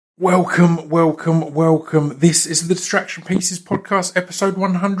Welcome. This is the Distraction Pieces podcast, episode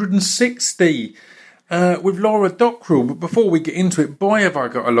 160, with Laura Dockrell. But before we get into it, boy, have I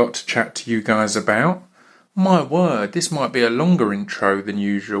got a lot to chat to you guys about. My word, this might be a longer intro than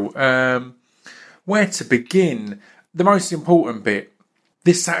usual. Where to begin? The most important bit,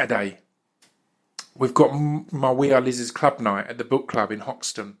 this Saturday, we've got my We Are Liz's club night at the book club in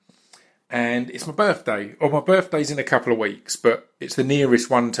Hoxton. And it's my birthday, or my birthday's in a couple of weeks, but it's the nearest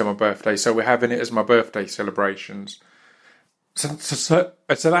one to my birthday, so we're having it as my birthday celebrations. So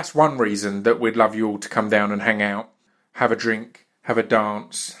that's one reason that we'd love you all to come down and hang out, have a drink, have a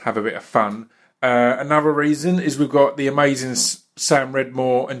dance, have a bit of fun. Another reason is we've got the amazing Sam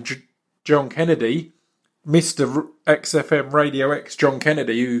Redmore and John Kennedy, Mr. XFM Radio X John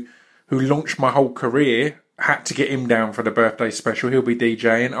Kennedy, who launched my whole career. Had to get him down for the birthday special. He'll be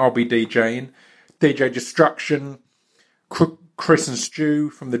DJing. I'll be DJing. DJ Destruction, Chris and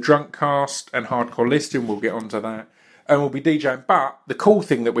Stu from the Drunk Cast and Hardcore Listing. We'll get onto that. And we'll be DJing. But the cool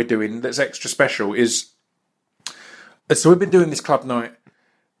thing that we're doing that's extra special is... So we've been doing this club night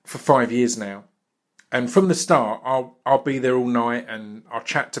for 5 years now. And from the start, I'll be there all night and I'll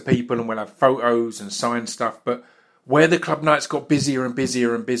chat to people and we'll have photos and sign stuff. But where the club nights got busier and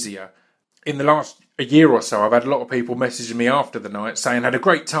busier and busier, in the last a year or so, I've had a lot of people messaging me after the night saying, had a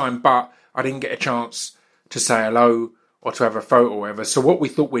great time, but I didn't get a chance to say hello or to have a photo or whatever. So what we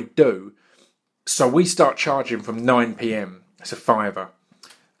thought we'd do, so we start charging from 9 p.m. It's a £5.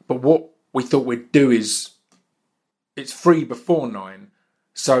 But what we thought we'd do is, it's free before 9.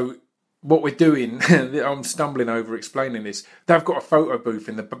 So what we're doing, I'm stumbling over explaining this, they've got a photo booth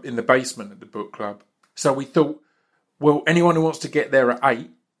in the basement at the book club. So we thought, well, anyone who wants to get there at 8,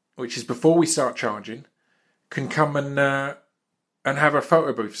 which is before we start charging, can come and have a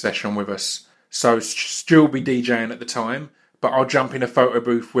photo booth session with us. So Stu will be DJing at the time, but I'll jump in a photo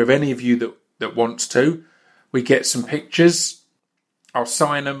booth with any of you that wants to. We get some pictures. I'll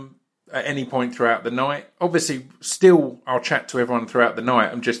sign them at any point throughout the night. Obviously, still I'll chat to everyone throughout the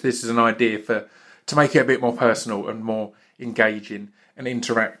night. This is an idea to make it a bit more personal and more engaging and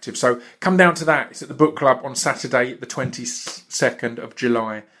interactive. So come down to that. It's at the book club on Saturday, the 22nd of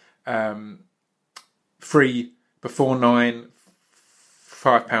July. Free before 9,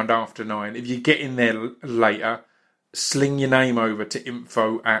 £5 after 9. If you get in there later, sling your name over to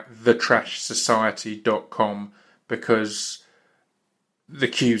info@thetrashsociety.com because the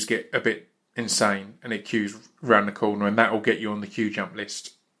queues get a bit insane and it queues round the corner, and that will get you on the queue jump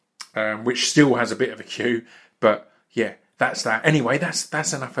list, which still has a bit of a queue, but yeah, that's that. Anyway, that's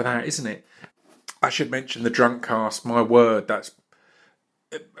enough of that, isn't it? I should mention the Drunk Cast. My word, that's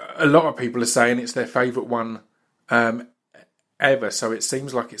a lot of people are saying it's their favourite one ever, so it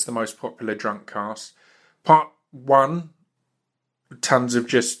seems like it's the most popular Drunk Cast. Part 1, tons of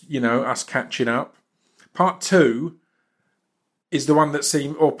just, us catching up. Part 2 is the one that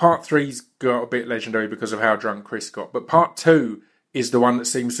part 3's got a bit legendary because of how drunk Chris got, but part 2 is the one that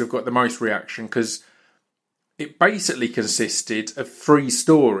seems to have got the most reaction because it basically consisted of 3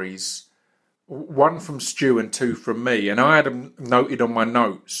 stories. 1 from Stu and 2 from me. And I had them noted on my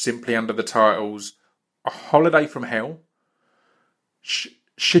notes simply under the titles A Holiday from Hell,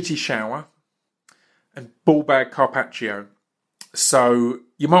 Shitty Shower, and Ball Bag Carpaccio. So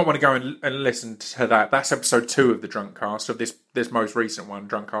you might want to go and listen to that. That's episode 2 of the Drunk Cast, of this most recent one,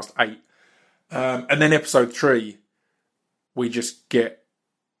 Drunk Cast 8. And then episode 3, we just get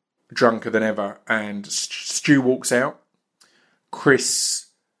drunker than ever. And Stu walks out. Chris,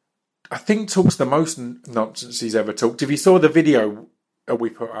 I think, talks the most nonsense he's ever talked. If you saw the video we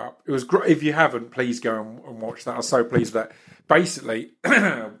put up, it was great. If you haven't, please go and watch that. I was so pleased with that. Basically,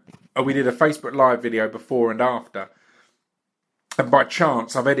 we did a Facebook Live video before and after. And by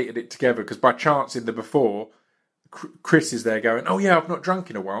chance, I've edited it together because by chance in the before, Chris is there going, oh yeah, I've not drunk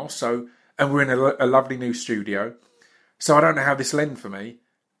in a while. And we're in a lovely new studio. So I don't know how this will end for me.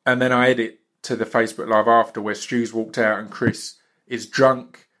 And then I edit to the Facebook Live after where Stu's walked out and Chris is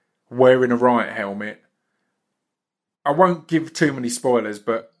drunk, wearing a riot helmet. I won't give too many spoilers,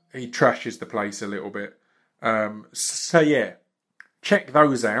 but he trashes the place a little bit. So yeah, check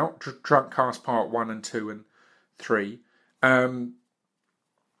those out. Drunk Cast Part 1 and 2 and 3.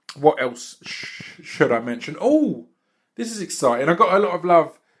 What else should I mention? Oh, this is exciting. I got a lot of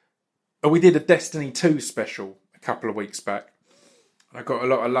love. We did a Destiny 2 special a couple of weeks back. I got a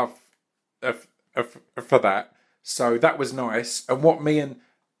lot of love for that. So that was nice. And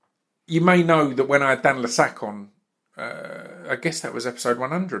you may know that when I had Dan Lassac on, I guess that was episode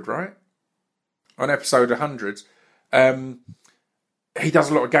 100, right? On episode 100, he does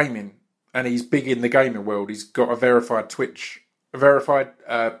a lot of gaming and he's big in the gaming world. He's got a verified Twitch verified,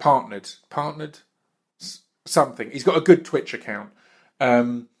 partnered, something. He's got a good Twitch account.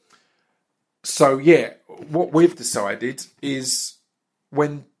 So yeah, what we've decided is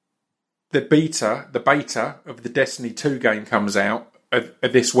when the beta of the Destiny 2 game comes out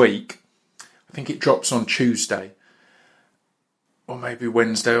this week, I think it drops on Tuesday. Or maybe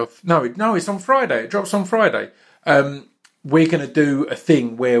Wednesday. No, it's on Friday. It drops on Friday. We're going to do a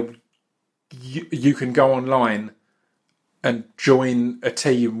thing where you can go online and join a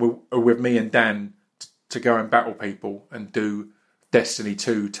team with me and Dan to go and battle people and do Destiny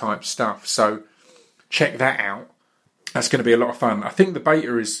 2 type stuff. So check that out. That's going to be a lot of fun. I think the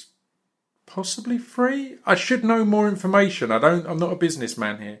beta is possibly free. I should know more information. I'm not a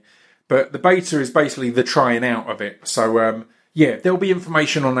businessman here. But the beta is basically the trying out of it. So, yeah, there'll be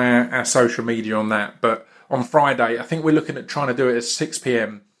information on our social media on that. But on Friday, I think we're looking at trying to do it at 6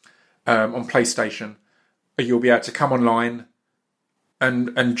 p.m. On PlayStation. You'll be able to come online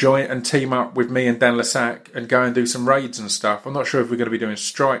and join and team up with me and Dan Lassac and go and do some raids and stuff. I'm not sure if we're going to be doing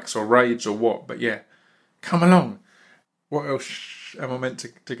strikes or raids or what, but yeah, come along. What else am I meant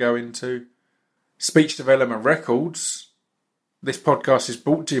to go into? Speech Development Records. This podcast is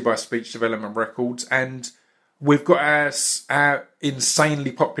brought to you by Speech Development Records, and we've got our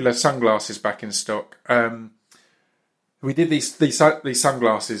insanely popular sunglasses back in stock. We did these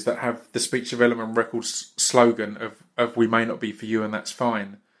sunglasses that have the Speech Development Records slogan of "We may not be for you, and that's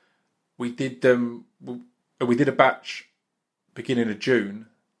fine." We did a batch beginning of June,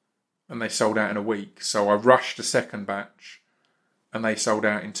 and they sold out in a week. So I rushed a second batch, and they sold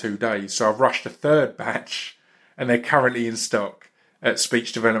out in 2 days. So I've rushed a third batch, and they're currently in stock at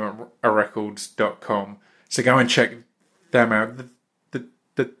speechdevelopmentrecords.com. So go and check them out.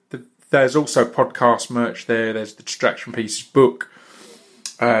 There's also podcast merch there. There's the Distraction Pieces book,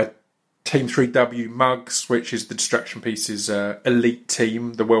 Team 3W mugs, which is the Distraction Pieces elite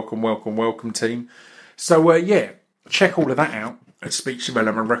team, the welcome team. So yeah, check all of that out at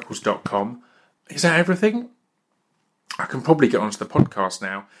speechdevelopmentrecords.com. Is that everything? I can probably get onto the podcast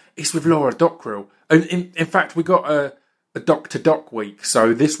now. It's with Laura Dockrill. In fact, we got a Doc to Doc week.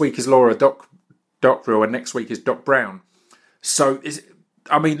 So this week is Laura Dockrill and next week is Doc Brown. So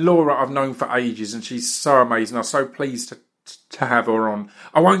Laura I've known for ages and she's so amazing. I'm so pleased to have her on.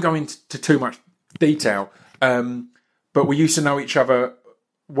 I won't go into too much detail, but we used to know each other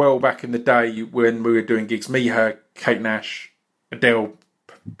well back in the day when we were doing gigs. Me, her, Kate Nash, Adele,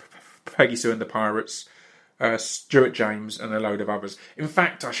 Peggy Sue and the Pirates, Stuart James and a load of others. In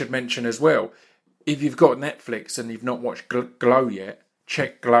fact, I should mention as well, if you've got Netflix and you've not watched Glow yet,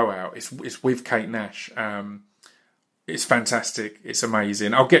 check Glow out. It's with Kate Nash. It's fantastic. It's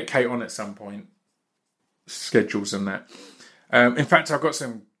amazing. I'll get Kate on at some point. Schedules and that. In fact, I've got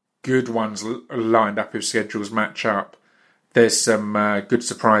some good ones lined up if schedules match up. There's some good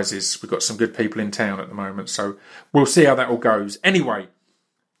surprises. We've got some good people in town at the moment. So we'll see how that all goes. Anyway,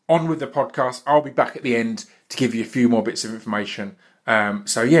 on with the podcast. I'll be back at the end to give you a few more bits of information.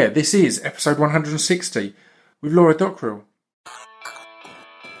 So yeah, this is episode 160 with Laura Dockrill.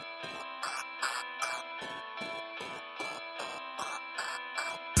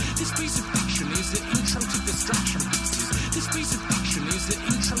 This piece of fiction is the intro to Distraction Pieces. This piece of fiction is the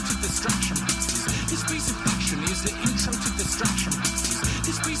intro to Distraction Pieces. This piece of fiction is the intro to Distraction Pieces.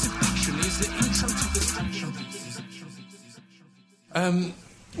 This piece of fiction is the intro to Distraction Pieces.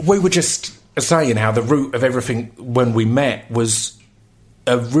 We were just saying how the root of everything when we met was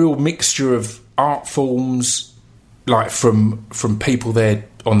a real mixture of art forms, like from people there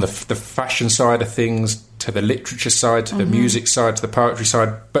on the fashion side of things, to the literature side, to the music side, to the poetry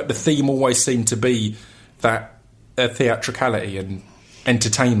side, but the theme always seemed to be that theatricality and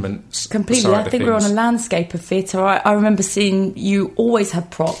entertainment completely. Side I think we're on a landscape of theatre. I remember seeing you always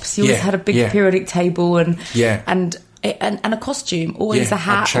had props. You always had a big periodic table and a costume, always a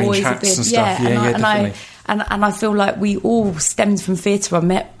hat, always a bit. And stuff. And I feel like we all stemmed from theatre. I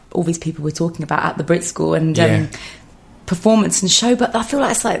met all these people we're talking about at the Brit School and performance and show, but I feel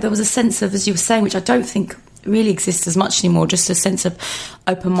like it's like there was a sense of, as you were saying, which I don't think really exists as much anymore, just a sense of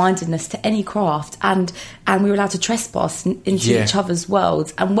open-mindedness to any craft, and we were allowed to trespass into each other's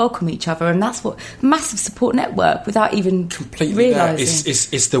worlds and welcome each other, and that's what massive support network without even completely realising.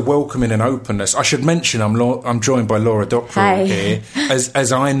 It's the welcoming and openness. I should mention I'm joined by Laura Dockrill here,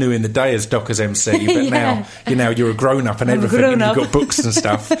 as I knew in the day as Doc as MC, but now you're a grown-up and everything, and you've got books and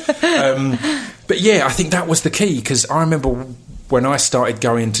stuff. But yeah, I think that was the key, because I remember when I started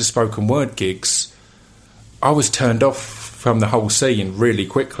going to spoken word gigs, I was turned off from the whole scene really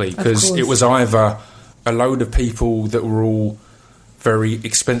quickly, because it was either a load of people that were all very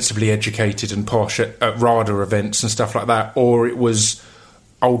expensively educated and posh at RADA events and stuff like that, or it was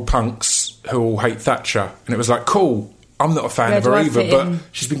old punks who all hate Thatcher, and it was like, cool, I'm not a fan of her either, but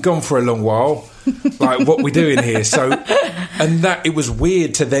she's been gone for a long while. Like, what we doing here? So, and that it was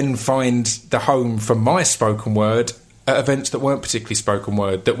weird to then find the home for my spoken word at events that weren't particularly spoken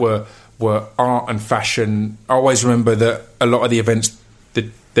word, that were art and fashion. I always remember that a lot of the events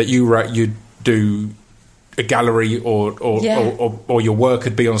that you'd do a gallery or your work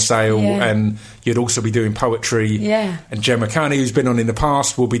would be on sale, and you'd also be doing poetry. Yeah. And Gemma Carney, who's been on in the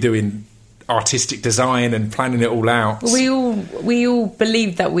past, will be doing artistic design and planning it all out. We all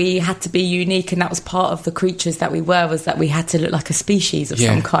believed that we had to be unique, and that was part of the creatures that we were, was that we had to look like a species of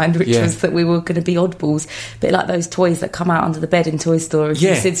some kind, which was that we were going to be oddballs, a bit like those toys that come out under the bed in Toy Story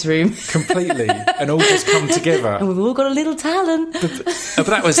from Sid's room. Completely. And all just come together. And we've all got a little talent. But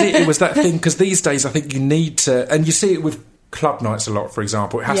that was it. It was that thing, because these days I think you need to, and you see it with club nights a lot, for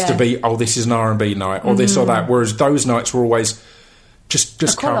example. It has to be, this is an R&B night, or this or that, whereas those nights were always just a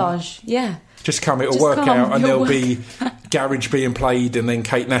collage, Just come, it'll work out, and there'll be Garage being played, and then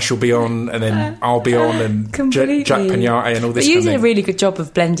Kate Nash will be on, and then I'll be on, and Jack Pignate and all this. But you did a really good job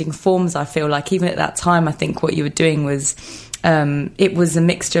of blending forms, I feel like. Even at that time, I think what you were doing was, it was a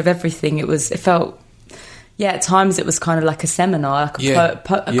mixture of everything. It felt, at times it was kind of like a seminar,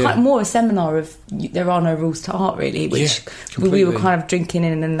 like more a seminar of there are no rules to art, really, which we were kind of drinking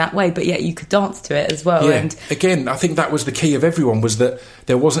in that way, but yet you could dance to it as well. And again, I think that was the key of everyone, was that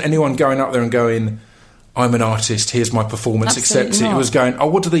there wasn't anyone going up there and going, I'm an artist, here's my performance, accept it. It was going,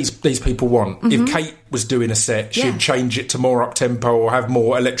 what do these people want? If Kate was doing a set, she'd change it to more up-tempo or have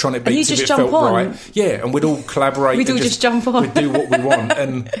more electronic beats if it felt right. Yeah, and we'd all collaborate. We'd all just jump on. We'd do what we want.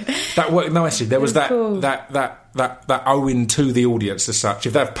 And that worked nicely. There was that owing to the audience as such.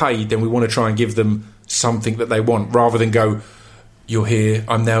 If they've paid, then we want to try and give them something that they want, rather than go, you're here,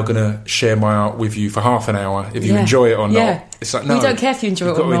 I'm now going to share my art with you for half an hour. If you enjoy it or not. It's like, no. We don't care if you enjoy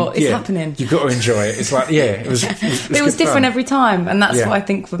it or not. It's happening. You've got to enjoy it. It's like, it was different fun every time. And that's what I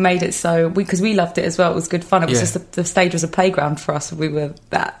think made it so... Because we loved it as well. It was good fun. It was just the stage was a playground for us. We were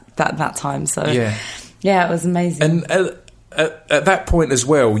that time. So, it was amazing. And at that point as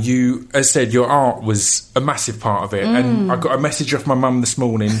well, you, as said, your art was a massive part of it. And I got a message off my mum this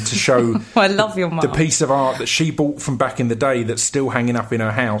morning to show I love your mum. The piece of art that she bought from back in the day that's still hanging up in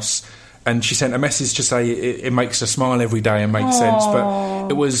her house. And she sent a message to say it makes her smile every day and makes sense. But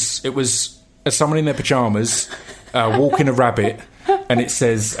it was someone in their pyjamas walking a rabbit, and it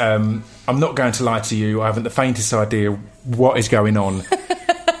says, I'm not going to lie to you, I haven't the faintest idea what is going on.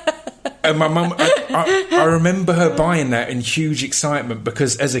 And my mum, I remember her buying that in huge excitement,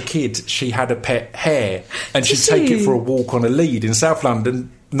 because as a kid she had a pet hare, and she'd take it for a walk on a lead in South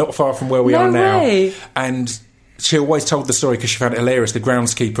London, not far from where we are now. And she always told the story because she found it hilarious. The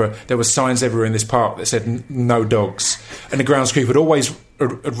groundskeeper, there were signs everywhere in this park that said no dogs, and the groundskeeper would always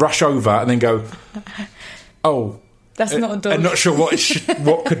rush over and then go, that's not a dog. I'm not sure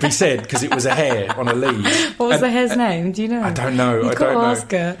what could be said, because it was a hare on a lead. What was the hare's name? Do you know? I don't know. You've got to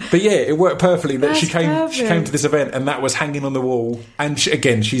ask her. But it worked perfectly. That she came to this event, and that was hanging on the wall. And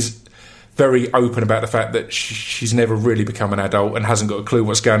she's very open about the fact that she's never really become an adult and hasn't got a clue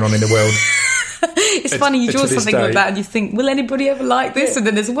what's going on in the world. It's funny, you draw something like that and you think, will anybody ever like this? And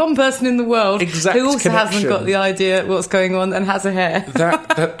then there's one person in the world who also hasn't got the idea what's going on and has a hair.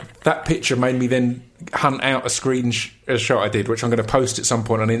 That picture made me then hunt out a screenshot I did, which I'm going to post at some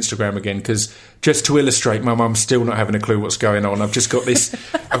point on Instagram again, because just to illustrate, my mum's still not having a clue what's going on. I've just got this thing,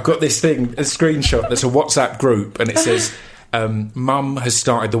 a screenshot that's a WhatsApp group, and it says, Mum has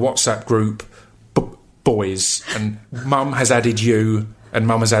started the WhatsApp group boys, and Mum has added you, and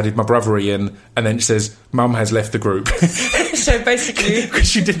Mum has added my brother Ian, and then it says Mum has left the group. So basically, because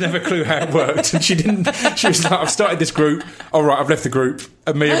she didn't have a clue how it worked, and she was like, I've started this group, all right, I've left the group,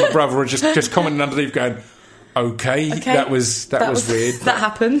 and me and my brother were just commenting underneath going, okay. That was weird. That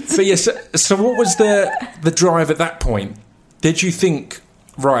happened. But yes, so what was the drive at that point? Did you think,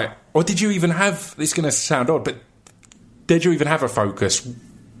 right, or did you even have, it's going to sound odd, but did you even have a focus?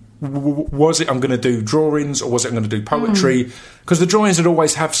 Was it, I'm going to do drawings, or was it I'm going to do poetry? Because the drawings would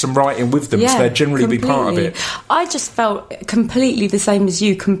always have some writing with them, so they'd generally be part of it. I just felt completely the same as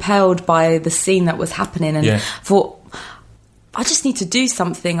you, compelled by the scene that was happening, and thought, I just need to do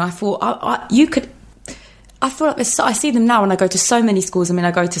something. I thought, I feel like I see them now, and I go to so many schools. I mean,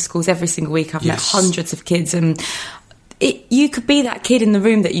 I go to schools every single week. I've met hundreds of kids, and you could be that kid in the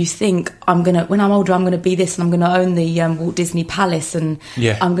room that you think, when I'm older, I'm going to be this, and I'm going to own the Walt Disney Palace, and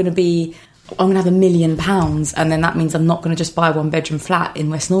I'm going to be I'm going to have £1 million, and then that means I'm not going to just buy a 1-bedroom flat in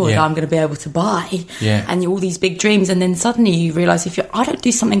West Norwood. Yeah. I'm going to be able to buy, Yeah. and all these big dreams, and then suddenly you realise I don't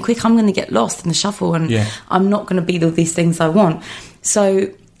do something quick, I'm going to get lost in the shuffle, and Yeah. I'm not going to be all these things I want. So,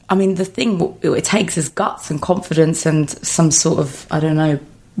 I mean, the thing what it takes is guts and confidence and some sort of, I don't know,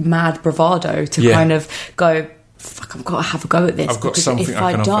 mad bravado to Yeah. kind of go, fuck, I've got to have a go at this. I've got because something if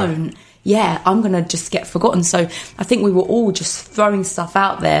I can offer. don't, yeah, I'm going to just get forgotten. So I think we were all just throwing stuff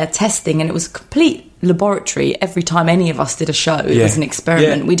out there, testing, and it was a complete laboratory. Every time any of us did a show, it Yeah. was an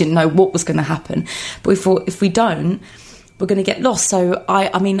experiment. Yeah. We didn't know what was going to happen. But we thought, if we don't, we're going to get lost. So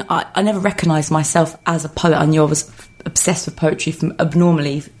I mean, I never recognised myself as a poet. I knew I was obsessed with poetry,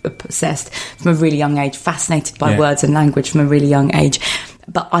 abnormally obsessed from a really young age, fascinated by Yeah. words and language from a really young age.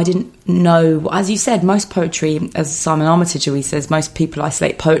 But I didn't know, as you said, most poetry, as Simon Armitage always says, most people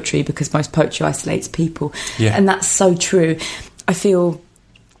isolate poetry because most poetry isolates people. Yeah. And that's so true. I feel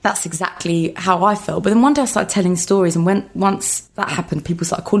that's exactly how I felt. But then one day I started telling stories, and once that happened, people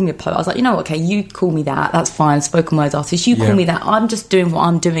started calling me a poet. I was like, you know what, okay, you call me that, that's fine, spoken word artist, you Yeah. call me that, I'm just doing what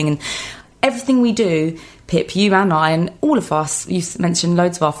I'm doing. And everything we do, Pip, you and I, and all of us, you mentioned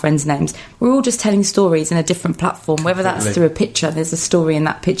loads of our friends' names, we're all just telling stories in a different platform, whether that's Completely. through a picture, there's a story in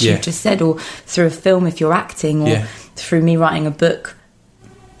that picture Yeah. you've just said, or through a film if you're acting, or Yeah. through me writing a book.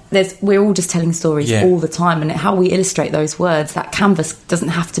 We're all just telling stories Yeah. all the time, and how we illustrate those words, that canvas doesn't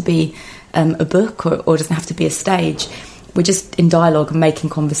have to be a book or doesn't have to be a stage. We're just in dialogue and making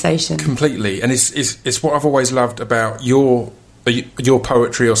conversation. Completely, and it's what I've always loved about your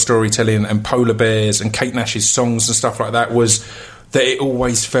poetry or storytelling and Polar Bears and Kate Nash's songs and stuff like that, was that it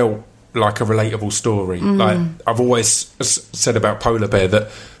always felt like a relatable story. Like I've always said about Polar Bear,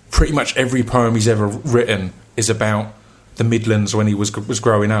 that pretty much every poem he's ever written is about the Midlands when he was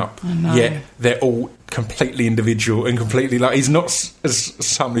growing up. Yet they're all completely individual and completely, like, he's not as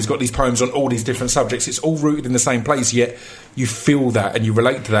someone who's got these poems on all these different subjects. It's all rooted in the same place, yet you feel that and you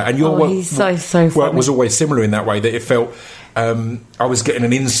relate to that. And your he's so work funny. was always similar in that way, that it felt I was getting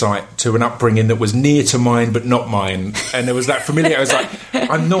an insight to an upbringing that was near to mine but not mine, and there was that familiarity. I was like,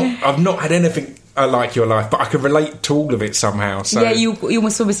 I've not had anything like your life, but I can relate to all of it somehow. So Yeah, you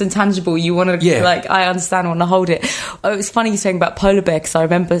almost feel it's intangible. You want to, Yeah. like, I understand, I want to hold it. Oh, it was funny you saying about Polar Bear, because I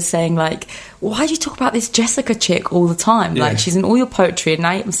remember saying, like, why do you talk about this Jessica chick all the time? Yeah. Like, she's in all your poetry, and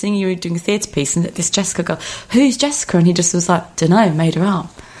now I'm seeing you doing a theatre piece, and this Jessica girl, who's Jessica? And he just was like, dunno, made her up.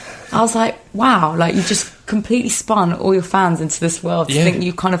 I was like, wow, like, you just completely spun all your fans into this world. Yeah. To think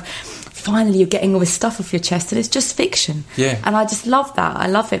you kind of, finally you're getting all this stuff off your chest, and it's just fiction. Yeah. And I just love that. I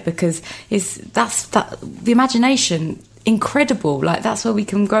love it because the imagination, incredible. Like, that's where we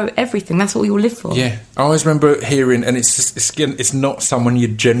can grow everything. That's what we all live for. Yeah, I always remember hearing, and it's not someone you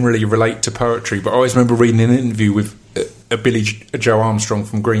generally relate to poetry, but I always remember reading an interview with Billy Joe Armstrong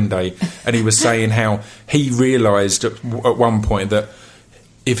from Green Day, and he was saying how he realised at one point that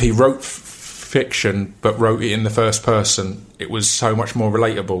if he wrote fiction but wrote it in the first person, it was so much more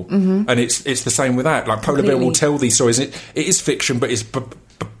relatable. And it's the same with that. Like, Polar Bear will tell these stories. It is fiction, but it's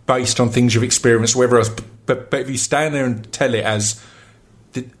based on things you've experienced, whatever else. But if you stand there and tell it as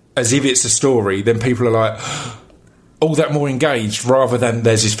if it's a story, then people are like all that more engaged, rather than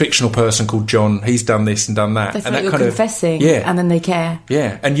there's this fictional person called John, he's done this and done that. They feel and like that you're confessing, and then they care.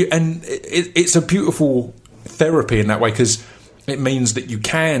 Yeah, and it's a beautiful therapy in that way, because it means that you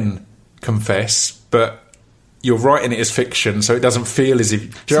can confess, but you're writing it as fiction, so it doesn't feel as if.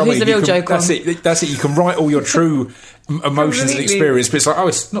 Do you know what I who's mean? the real You can- joke That's on? it. That's it. You can write all your true emotions and Completely. experience, but it's like, oh,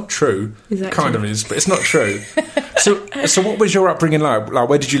 it's not true. Exactly. Kind of is, but it's not true. So what was your upbringing like? Like,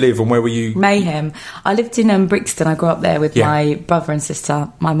 where did you live and where were you? Mayhem. I lived in Brixton. I grew up there with Yeah. my brother and sister,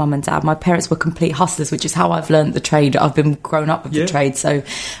 my mum and dad. My parents were complete hustlers, which is how I've learned the trade. I've been grown up with Yeah. the trade. So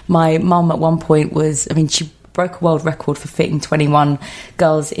my mum at one point she broke a world record for fitting 21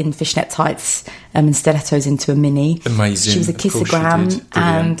 girls in fishnet tights and stilettos into a mini. Amazing. She was a Of course she kissogram, did. Brilliant.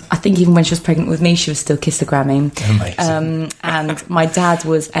 and I think even when she was pregnant with me, she was still kissogramming. Amazing. And my dad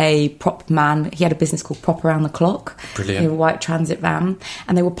was a prop man. He had a business called Prop Around the Clock. Brilliant. He had a white transit van,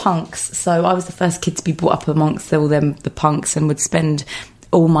 and they were punks. So I was the first kid to be brought up amongst all them, the punks, and would spend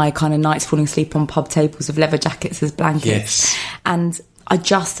all my kind of nights falling asleep on pub tables with leather jackets as blankets. Yes. And I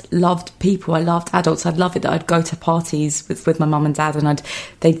just loved people. I loved adults. I'd love it that I'd go to parties with my mum and dad, and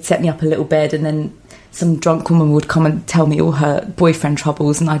they'd set me up a little bed, and then some drunk woman would come and tell me all her boyfriend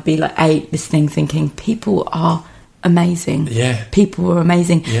troubles, and I'd be like 8 listening, thinking, people are amazing. Yeah. People are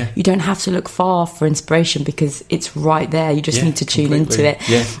amazing. Yeah. You don't have to look far for inspiration because it's right there. You just Yeah, need to tune completely. into it.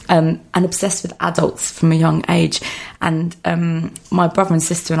 Yeah. And obsessed with adults from a young age. And my brother and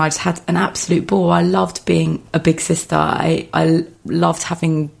sister and I just had an absolute ball. I loved being a big sister. I loved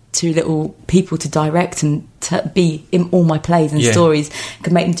having two little people to direct and to be in all my plays and Yeah. stories.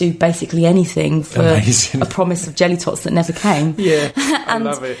 Could make them do basically anything for Amazing. a promise of jelly tots that never came. Yeah, I And,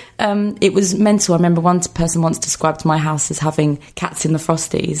 love it. It was mental. I remember one person once described my house as having cats in the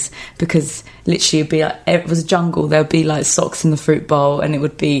Frosties, because literally it'd be like, it was a jungle. There would be like socks in the fruit bowl, and it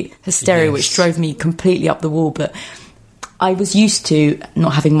would be hysteria, Yes. which drove me completely up the wall. But I was used to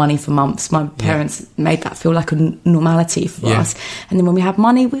not having money for months. My parents made that feel like a normality for Yeah. us. And then when we had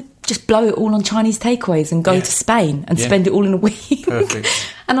money, we'd just blow it all on Chinese takeaways and go Yeah. to Spain and Yeah. spend it all in a week. Perfect.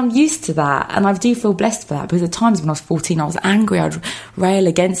 And I'm used to that. And I do feel blessed for that, because at times when I was 14, I was angry. I'd rail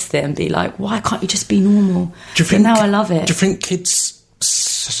against it and be like, why can't you just be normal? But now I love it. Do you think kids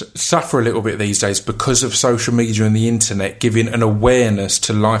suffer a little bit these days because of social media and the internet giving an awareness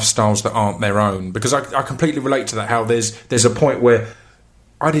to lifestyles that aren't their own? Because I completely relate to that, how there's a point where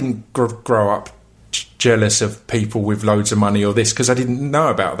I didn't grow up jealous of people with loads of money or this, because I didn't know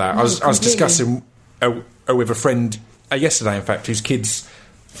about that. I was completely. discussing with a friend yesterday, in fact, whose kid's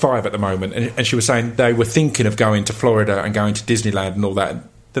 5 at the moment, and she was saying they were thinking of going to Florida and going to Disneyland and all that.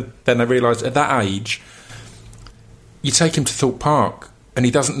 Then they realised at that age, you take him to Thorpe Park and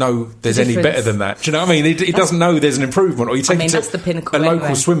he doesn't know there's any Difference. better than that. Do you know what I mean? He doesn't know there's an improvement. Or you take him that's to the pinnacle a local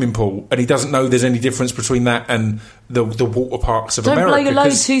anyway. swimming pool and he doesn't know there's any difference between that and the water parks of Don't blow America. your load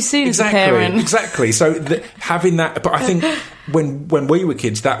 'cause- too soon as a exactly, parent. Exactly. So having that... But I think when we were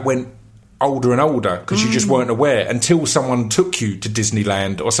kids, that went older and older, because you just weren't aware until someone took you to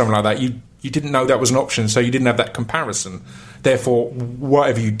Disneyland or something like that. You didn't know that was an option, so you didn't have that comparison. Therefore,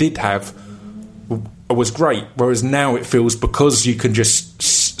 whatever you did have was great. Whereas now it feels, because you can just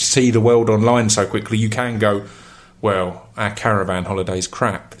see the world online so quickly, you can go, well, our caravan holiday's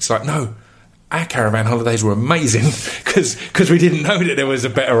crap. It's like, no, our caravan holidays were amazing because we didn't know that there was a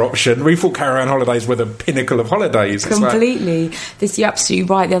better option. We thought caravan holidays were the pinnacle of holidays. It's like- Completely. You're absolutely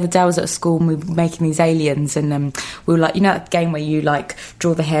right. The other day I was at school and we were making these aliens, and we were like, you know that game where you like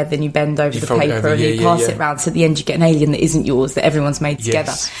draw the hair, then you bend over You the fold it paper over, and yeah, you yeah, pass yeah. it round, so at the end you get an alien that isn't yours, that everyone's made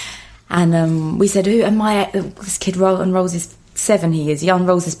together. Yes. And we said, who? And this kid unrolls his 7. He is. He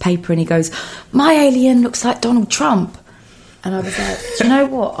unrolls his paper and he goes, my alien looks like Donald Trump. And I was like, do you know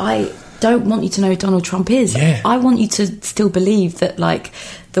what? I don't want you to know who Donald Trump is. Yeah. I want you to still believe that like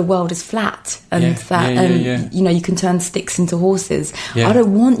the world is flat and Yeah, that yeah, yeah, yeah. you know you can turn sticks into horses. Yeah. I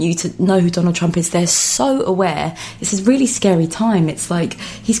don't want you to know who Donald Trump is. They're so aware. It's a really scary time. It's like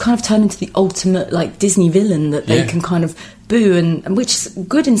he's kind of turned into the ultimate like Disney villain that they Yeah. can kind of boo, and which is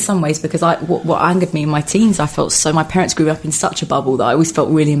good in some ways, because what angered me in my teens, I felt so, my parents grew up in such a bubble that I always felt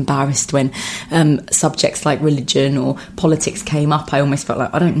really embarrassed when subjects like religion or politics came up. I almost felt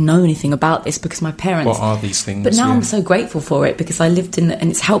like I don't know anything about this because my parents... What are these things? But now Yeah. I'm so grateful for it, because I lived in and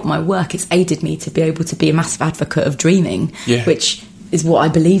it's helped my work. It's aided me to be able to be a massive advocate of dreaming, Yeah. which is what I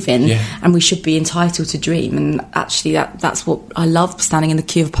believe in, Yeah. and we should be entitled to dream. And actually that's what I love, standing in the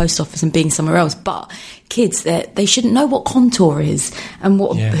queue of a post office and being somewhere else. But kids, they shouldn't know what contour is and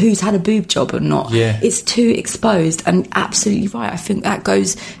what Yeah. who's had a boob job or not. Yeah. It's too exposed, and absolutely right. I think that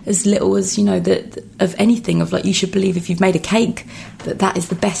goes as little as, you know, of anything, of like, you should believe if you've made a cake that is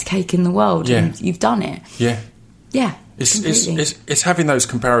the best cake in the world, Yeah. and you've done it. Yeah. Yeah, It's completely. having those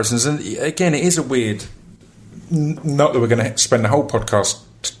comparisons, and again, it is a weird. Not that we're going to spend the whole podcast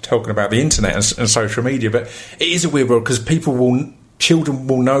talking about the internet and social media, but it is a weird world, because children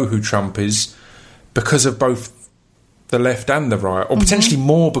will know who Trump is because of both the left and the right, or potentially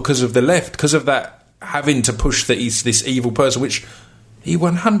more because of the left, because of that having to push that he's this evil person, which he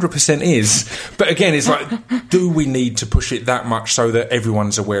 100% is. But again, it's like, do we need to push it that much so that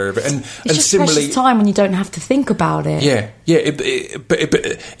everyone's aware of it? And it's just similarly, precious time when you don't have to think about it. yeah.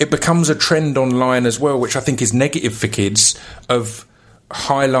 It becomes a trend online as well, which I think is negative for kids, of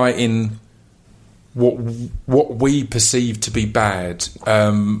highlighting what we perceive to be bad.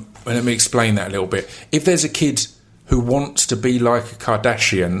 And let me explain that a little bit. If there's a kid who wants to be like a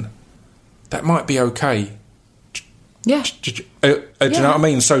Kardashian, that might be okay. Yeah. Do you know what I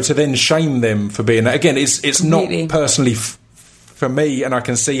mean? So to then shame them for being that, again, it's Completely. not personally for me, and I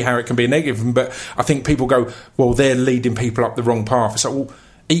can see how it can be a negative, but I think people go, well, they're leading people up the wrong path. It's like, well,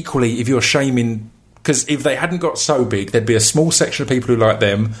 equally, if you're shaming, because if they hadn't got so big, there'd be a small section of people who like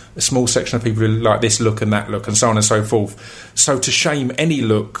them, a small section of people who like this look and that look, and so on and so forth. So to shame any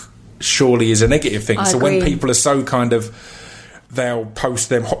look surely is a negative thing. I So when agree. people are so kind of, they'll post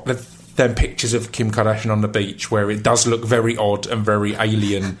them pictures of Kim Kardashian on the beach where it does look very odd and very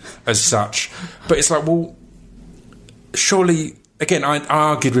alien as such. But it's like, well, surely, again, I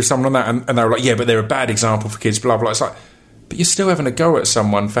argued with someone on that, and they were like, yeah, but they're a bad example for kids, blah, blah. It's like, but you're still having a go at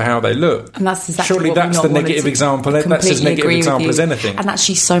someone for how they look. And that's exactly surely what that's we're the not wanting negative to example. That's as completely negative agree with example you. as anything. And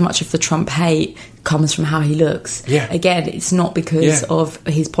actually, so much of the Trump hate comes from how he looks. Yeah. Again, it's not because of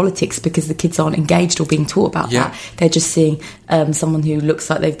his politics, because the kids aren't engaged or being taught about that. They're just seeing someone who looks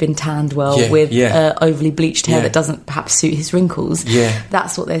like they've been tanned well with overly bleached hair that doesn't perhaps suit his wrinkles. Yeah.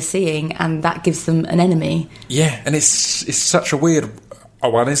 That's what they're seeing, and that gives them an enemy. Yeah, and it's such a weird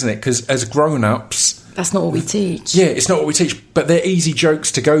one, isn't it? Because as grown-ups, that's not what we teach. Yeah, it's not what we teach, but they're easy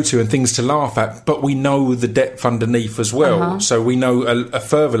jokes to go to and things to laugh at, but we know the depth underneath as well. So we know a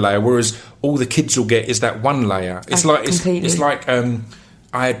further layer, whereas all the kids will get is that one layer. It's like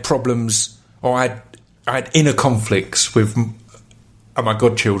I had problems, or I had inner conflicts with my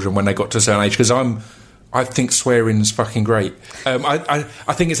godchildren when they got to a certain age, because I think swearing's fucking great. I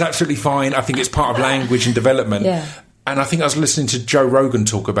think it's absolutely fine. I think it's part of language and development. Yeah. And I think I was listening to Joe Rogan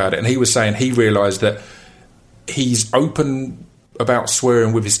talk about it, and he was saying he realised that he's open about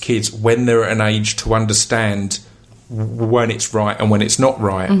swearing with his kids when they're at an age to understand when it's right and when it's not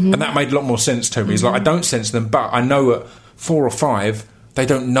right. And that made a lot more sense to me. He's like, I don't censor them, but I know at 4 or 5 they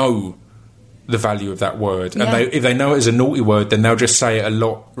don't know the value of that word. And if they know it as a naughty word, then they'll just say it a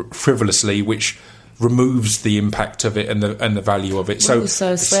lot frivolously, which removes the impact of it and the value of it. Well,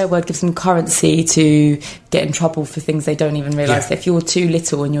 so a swear word gives them currency to get in trouble for things they don't even realise. If you're too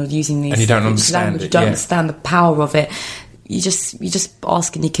little and you're using these and you don't understand language, you don't understand the power of it. You're just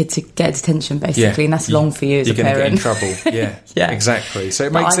asking your kid to get attention, basically, and that's long for you as a parent. You're going to get in trouble. Yeah, exactly. So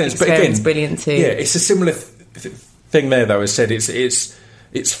it makes sense. But again, it's brilliant too. Yeah, it's a similar thing there, though. As said,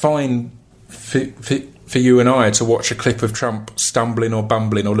 it's fine for you and I to watch a clip of Trump stumbling or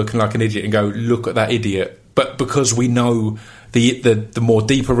bumbling or looking like an idiot and go, look at that idiot. But because we know the more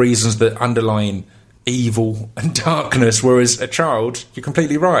deeper reasons that underlying evil and darkness, whereas a child, you're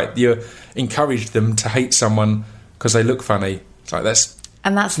completely right. You encourage them to hate someone because they look funny. It's like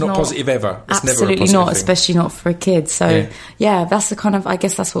that's not positive ever. It's absolutely never a not, thing. especially not for a kid. So that's the kind of, I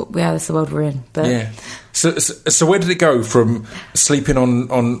guess that's that's the world we're in. But So where did it go from sleeping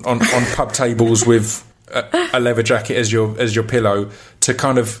on pub tables with a leather jacket as your pillow to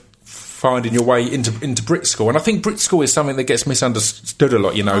kind of finding your way into Brit School? And I think Brit School is something that gets misunderstood a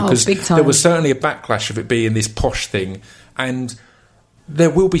lot, because there was certainly a backlash of it being this posh thing, and there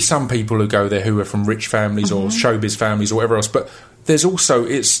will be some people who go there who are from rich families or showbiz families or whatever else, but there's also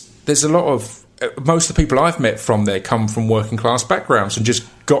there's a lot of most of the people I've met from there come from working class backgrounds and just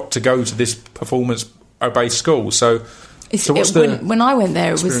got to go to this performance-based school. When I went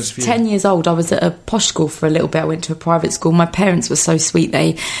there, it was 10 years old. I was at a posh school for a little bit. I went to a private school. My parents were so sweet.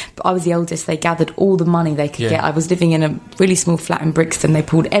 I was the eldest. They gathered all the money they could get. I was living in a really small flat in Brixton. They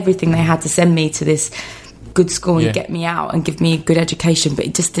pulled everything they had to send me to this good school and get me out and give me a good education, but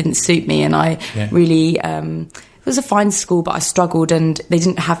it just didn't suit me. And I really... it was a fine school, but I struggled, and they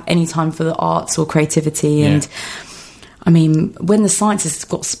didn't have any time for the arts or creativity. And I mean, when the sciences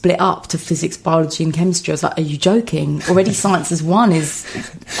got split up to physics, biology and chemistry, I was like, are you joking? Already Sciences 1 is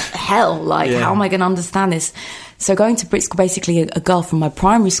hell. Like, how am I going to understand this? So going to Brit School, basically a girl from my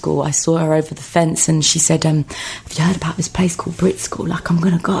primary school, I saw her over the fence and she said, have you heard about this place called Brit School? Like, I'm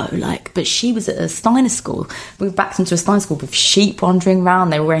going to go. Like, but she was at a Steiner school. We were back into a Steiner school with sheep wandering around.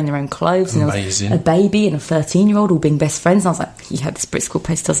 They were wearing their own clothes. And there was a baby and a 13-year-old all being best friends. And I was like, this Brit School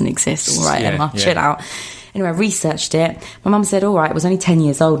place doesn't exist. All right, Emma, chill out. Anyway, I researched it. My mum said, all right, it was only 10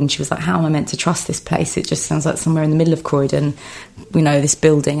 years old. And she was like, how am I meant to trust this place? It just sounds like somewhere in the middle of Croydon, this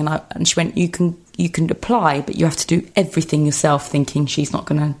building. And she went, you can apply, but you have to do everything yourself, thinking she's not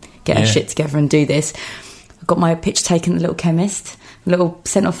going to get her shit together and do this. I got my pitch taken at the little chemist,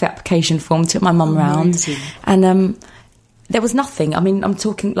 sent off the application form, took my mum round. And there was nothing. I mean, I'm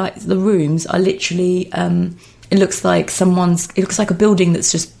talking like the rooms are literally... It looks like a building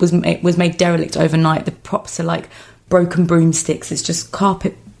that's just was made derelict overnight. The props are like broken broomsticks. It's just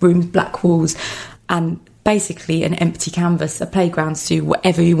carpet, brooms, black walls, and basically an empty canvas, a playground to do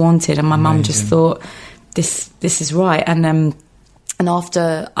whatever you wanted. And my mum just thought, this is right. And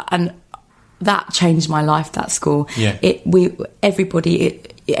that changed my life. That school. Yeah.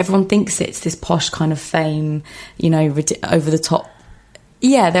 Everyone thinks it's this posh kind of fame, over the top.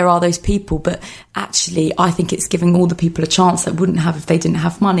 Yeah, there are those people, but actually I think it's giving all the people a chance that wouldn't have if they didn't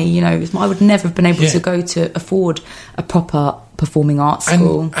have money. I would never have been able to go to afford a proper performing arts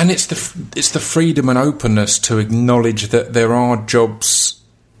school. And it's the freedom and openness to acknowledge that there are jobs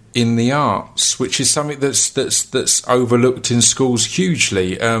in the arts, which is something that's overlooked in schools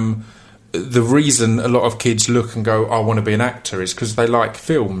hugely. The reason a lot of kids look and go, I want to be an actor, is because they like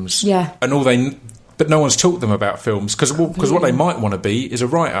films. Yeah. And all they but no one's taught them about films because what they might want to be is a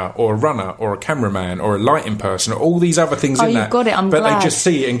writer or a runner or a cameraman or a lighting person or all these other things in you've that. got it, I'm but glad. they just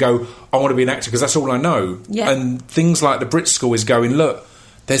see it and go, I want to be an actor because that's all I know. Yeah. And things like the Brit School is going, look,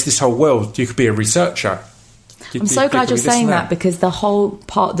 there's this whole world. You could be a researcher. I'm so glad you're saying that because the whole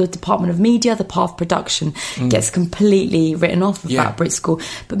part, the Department of Media, the part of production gets completely written off of that Brit School.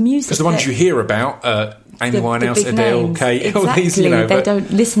 But music, because the ones you hear about, Amy Winehouse, big Adele, names. Kate, exactly. all these, you know, they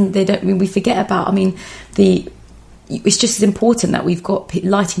don't listen. They don't. I mean, we forget about. I mean, it's just as important that we've got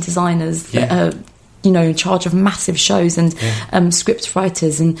lighting designers that are, in charge of massive shows and script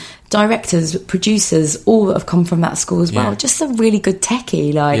writers and directors, producers, all that have come from that school as well. Yeah. Just a really good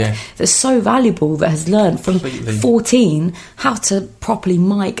techie, that's so valuable, that has learned from 14 how to properly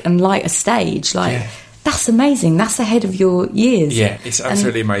mic and light a stage. That's amazing. That's ahead of your years. Yeah, it's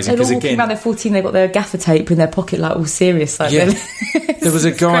absolutely amazing. They're all walking around, they're 14, they've got their gaffer tape in their pocket, like all serious. Like there was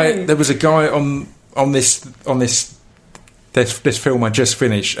a guy. There was a guy on this film I just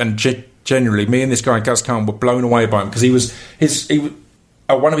finished, and generally, me and this guy Guz Khan were blown away by him because he was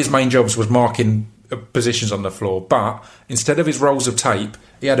one of his main jobs was marking positions on the floor, but instead of his rolls of tape,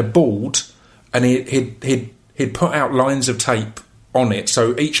 he had a board, and he'd put out lines of tape on it,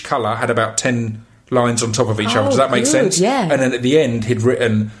 so each colour had about 10 lines on top of each other. Does that make sense? Yeah. And then at the end, he'd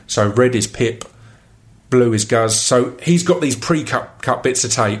written, so red is Pip, blue is Guz. So he's got these pre-cut bits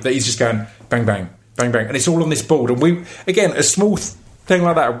of tape that he's just going bang, bang, bang, bang, and it's all on this board. And we, again, a small thing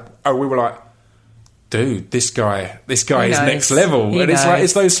like that, we were like, dude, this guy is next level. And it's like,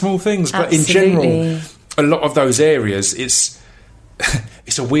 it's those small things. But Absolutely. in general, a lot of those areas, it's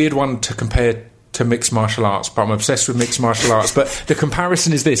a weird one to compare to mixed martial arts, but I'm obsessed with mixed martial arts. But the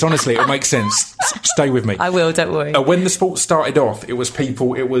comparison is this, honestly, it'll make sense. Stay with me. I will, don't worry. When the sport started off, it was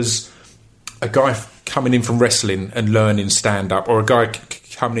a guy coming in from wrestling and learning stand-up, or a guy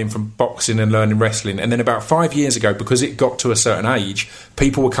coming in from boxing and learning wrestling. And then about 5 years ago, because it got to a certain age,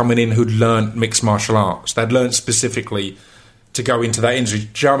 people were coming in who'd learned mixed martial arts. They'd learned specifically to go into that industry,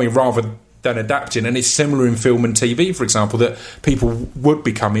 do you know what I mean, rather than adapting. And it's similar in film and TV, for example, that people would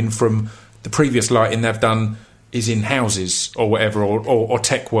be coming from the previous lighting they've done is in houses or whatever, or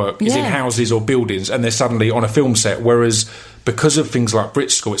tech work is in houses or buildings, and they're suddenly on a film set. Whereas because of things like Brit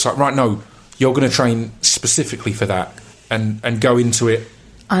School, it's like, right, no, you're going to train specifically for that and go into it.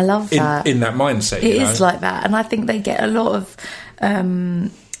 I love that. In that mindset. It is like that. And I think they get a lot of...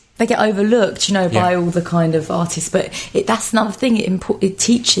 they get overlooked, by all the kind of artists. But that's another thing. It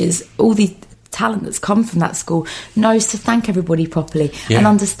teaches all the talent that's come from that school knows to thank everybody properly and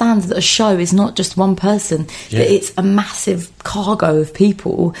understands that a show is not just one person, that it's a massive cargo of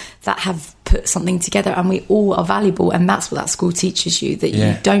people that have put something together, and we all are valuable. And that's what that school teaches you, that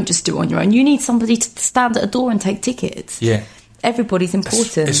you don't just do it on your own. You need somebody to stand at a door and take tickets. Everybody's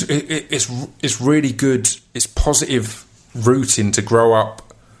important. It's really good. It's positive rooting to grow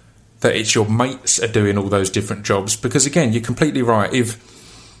up that it's your mates are doing all those different jobs, because again, you're completely right.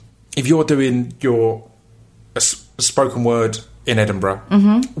 If you're doing your spoken word in Edinburgh,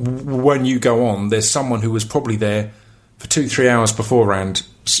 when you go on, there's someone who was probably there for 2-3 hours beforehand,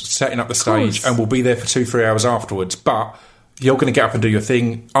 setting up the stage, and will be there for 2-3 hours afterwards. But you're going to get up and do your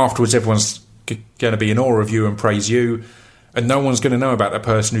thing. Afterwards, everyone's going to be in awe of you and praise you, and no one's going to know about that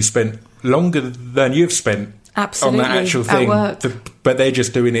person who spent longer than you've spent on that actual thing. But they're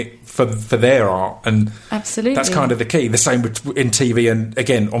just doing it for their art, and that's kind of the key. The same in TV, and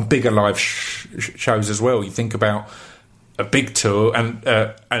again on bigger live shows as well. You think about a big tour and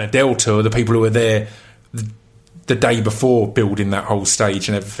an Adele tour, the people who were there the day before building that whole stage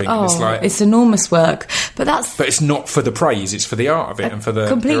and everything. And it's enormous work, but it's not for the praise, it's for the art of it and for the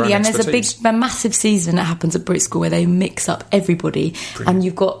completely. And expertise. there's a massive season that happens at Brit School where they mix up everybody. Brilliant. And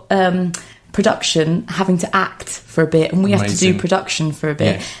you've got production having to act for a bit, and we have to do production for a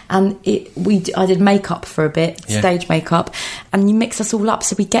bit, and I did makeup for a bit, stage makeup, and you mix us all up,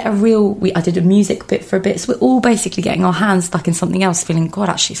 so we get I did a music bit for a bit, so we're all basically getting our hands stuck in something else, feeling, God,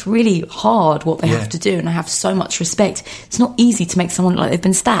 actually it's really hard what they have to do, and I have so much respect. It's not easy to make someone look like they've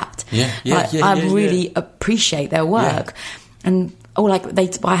been stabbed. I really appreciate their work. And I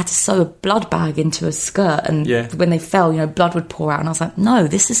had to sew a blood bag into a skirt, and when they fell, blood would pour out, and I was like, no,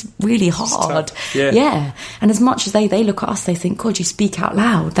 this is really hard. And as much as they look at us, they think, God, you speak out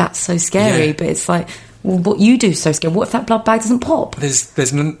loud, that's so scary. But it's like, well, what you do is so scary. What if that blood bag doesn't pop?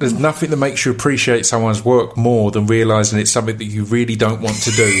 There's nothing that makes you appreciate someone's work more than realising it's something that you really don't want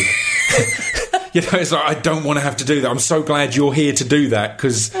to do. It's like, I don't want to have to do that. I'm so glad you're here to do that,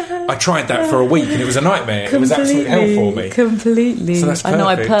 because I tried that for a week and it was a nightmare. It was absolute hell for me. Completely. So that's I know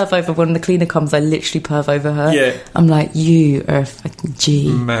I perfect. perv over when the cleaner comes. I literally perv over her. Yeah. I'm like, you are a fucking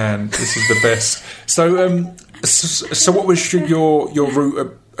G. Man, this is the best. So, so what was your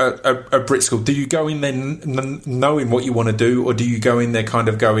route at Brit School? Do you go in there knowing what you want to do, or do you go in there kind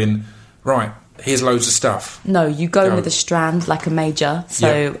of going, right, here's loads of stuff? No, you go in with a strand, like a major.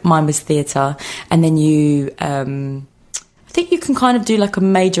 So mine was theatre. And then you... I think you can kind of do like a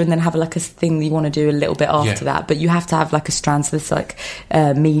major and then have like a thing that you want to do a little bit after that. But you have to have like a strand. So there's like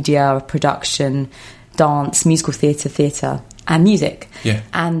media, production, dance, musical theatre, and music. Yeah.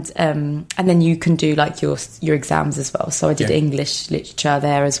 And then you can do like your exams as well. So I did English literature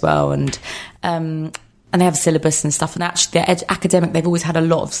there as well, and they have a syllabus and stuff. And actually, their academic, they've always had a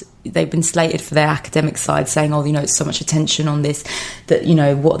lot of. They've been slated for their academic side, saying, "Oh, it's so much attention on this that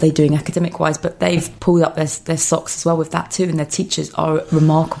what are they doing academic wise?" But they've pulled up their socks as well with that too, and their teachers are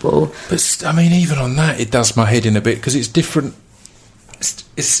remarkable. But I mean, even on that, it does my head in a bit because it's different.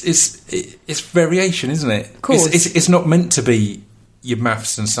 It's variation, isn't it? Of course. It's not meant to be your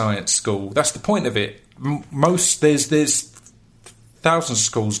maths and science school. That's the point of it. There's thousands of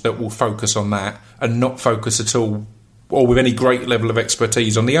schools that will focus on that and not focus at all, or with any great level of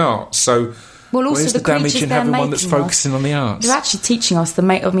expertise on the arts. So, well, also where's the the damage creatures in they're having one that's making us. focusing on the arts? They're actually teaching us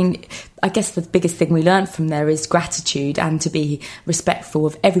I guess the biggest thing we learned from there is gratitude and to be respectful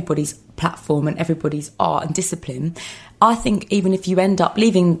of everybody's platform and everybody's art and discipline. I think even if you end up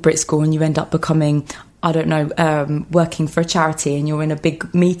leaving Brit School and you end up becoming, I don't know, working for a charity and you're in a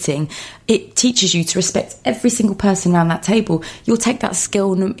big meeting, it teaches you to respect every single person around that table. You'll take that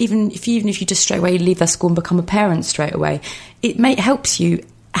skill, and even if you just straight away leave that school and become a parent straight away, it helps you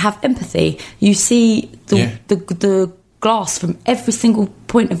have empathy. You see the glass from every single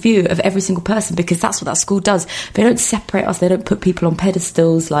point of view of every single person, because that's what that school does. They don't separate us. They don't put people on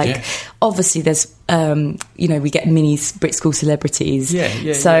pedestals. Obviously there's we get mini Brit School celebrities.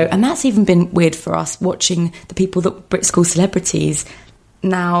 And that's even been weird for us, watching the people that Brit School celebrities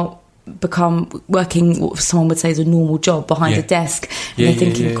now become working what someone would say is a normal job behind a desk, and they're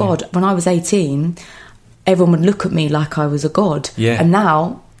thinking, God, when I was 18 everyone would look at me like I was a god, and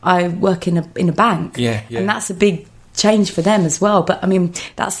now I work in a bank, and that's a big change for them as well. But I mean,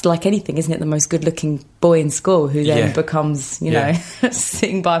 that's like anything, isn't it? The most good-looking boy in school who then becomes,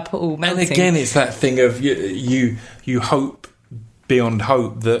 sitting by a pool melting. And again, it's that thing of you hope beyond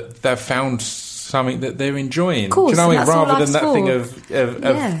hope that they've found something that they're enjoying. Of course, do you know what I mean? Rather than that for. thing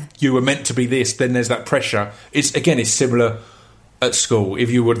of you were meant to be this, then there's that pressure. It's similar at school. If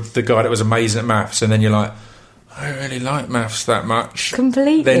you were the guy that was amazing at maths, and then you're like, I don't really like maths that much.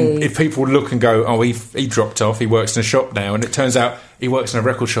 Completely. Then if people look and go, oh, he dropped off, he works in a shop now, and it turns out he works in a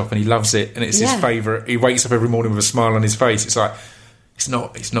record shop and he loves it, and it's his favourite. He wakes up every morning with a smile on his face. It's like, it's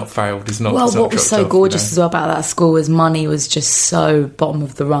not failed. It's not. Well, it's not what was so gorgeous as well about that school was money was just so bottom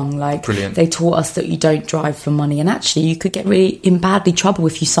of the rung. Like, brilliant. They taught us that you don't drive for money, and actually you could get really in badly trouble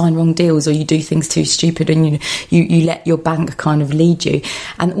if you sign wrong deals or you do things too stupid, and you let your bank kind of lead you.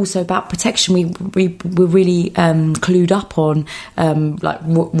 And also about protection, we were really clued up on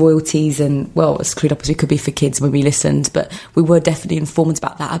royalties, and as clued up as we could be for kids when we listened, but we were definitely informed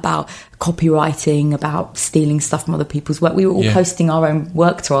about that, about copywriting, about stealing stuff from other people's work. We were all posting our own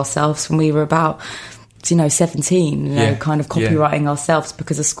work to ourselves when we were about 17, kind of copywriting ourselves,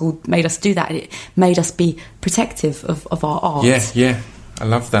 because the school made us do that. It made us be protective of our art. I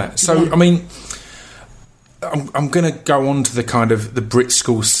love that. So I mean, I'm going to go on to the kind of the Brit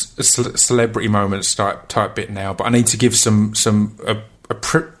School celebrity moments type bit now, but I need to give a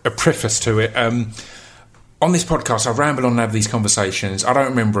preface to it. On this podcast, I ramble on and have these conversations. I don't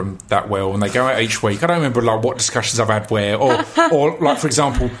remember them that well, and they go out each week. I don't remember what discussions I've had where, or like, for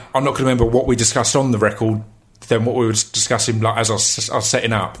example, I'm not going to remember what we discussed on the record than what we were discussing as I was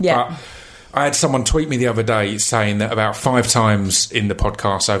setting up. But I had someone tweet me the other day saying that about 5 times in the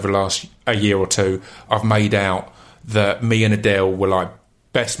podcast over the last a year or two, I've made out that me and Adele were like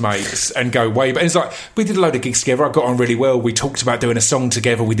best mates and go way back. It's like we did a load of gigs together. I got on really well. We talked about doing a song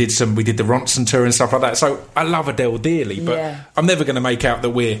together. We did the Ronson tour and stuff like that. So I love Adele dearly, but I'm never going to make out that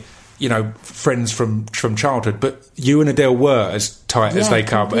we're friends from childhood. But you and Adele were as tight as they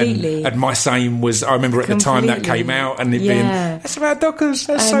come, and my same was. I remember at the time that came out, and it being that's about Dockers.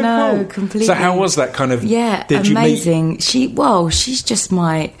 That's so cool. Completely. So how was that kind of? Did amazing. She's just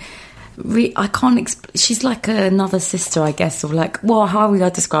my. I can't. She's like another sister, I guess, or like. Well, how would I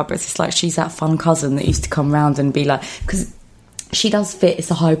describe her? It's just like she's that fun cousin that used to come round and be like, because she does fit.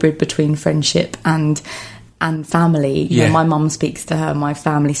 It's a hybrid between friendship and and family. You Yeah. know, my mum speaks to her, my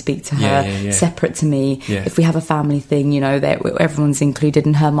family speak to her, Yeah. separate to me. Yeah. If we have a family thing, you know, everyone's included,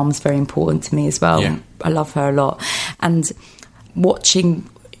 and her mum's very important to me as well. Yeah. I love her a lot. And watching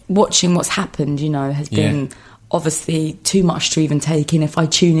what's happened, you know, has been obviously too much to even take in. If I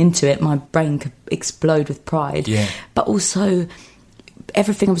tune into it, my brain could explode with pride. Yeah. But also,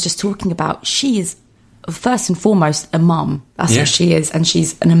 everything I was just talking about, she is first and foremost a mum. That's Yeah. what she is, and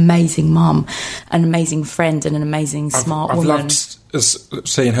she's an amazing mum, an amazing friend, and an amazing smart I've woman. loved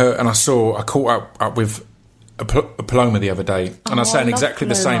seeing her, and I caught up with a Paloma the other day, and I was Oh, saying I love exactly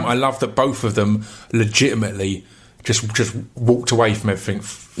the same. Paloma. I love that both of them legitimately just walked away from everything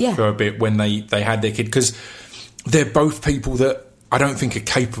Yeah. for a bit when they had their kid, because they're both people that I don't think are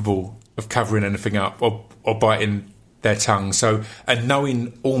capable of covering anything up or biting their tongue. So, and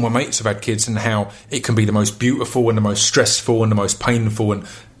knowing all my mates have had kids and how it can be the most beautiful and the most stressful and the most painful, and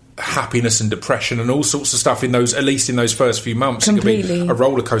happiness and depression and all sorts of stuff in those, at least in those first few months, it Completely. could be a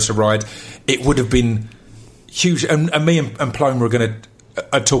roller coaster ride. It would have been huge, and me and Paloma are going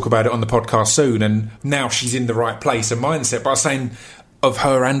to talk about it on the podcast soon. And now she's in the right place and mindset. But I was saying of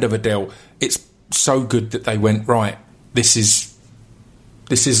her and of Adele, it's so good that they went, right, this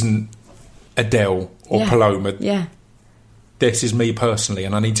isn't Adele or Paloma. Yeah. This is me personally,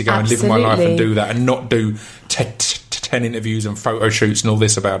 and I need to go and live my life and Absolutely. do that, and not do 10 interviews and photo shoots and all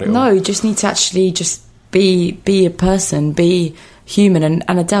this about it. No, all. you just need to actually just be a person, be human. And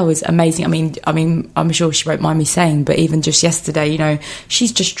Adele is amazing. I mean, I'm sure she won't mind me saying, but even just yesterday, you know,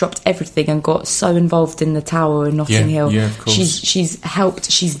 she's just dropped everything and got so involved in the Tower in Notting Hill. Yeah, of course. She's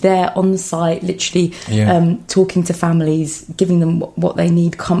helped. She's there on the site, literally Yeah. talking to families, giving them what they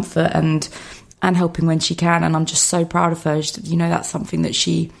need, comfort, and helping when she can. And I'm just so proud of her. You know, that's something that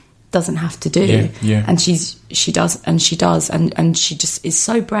she doesn't have to do. Yeah. And she does, and she just is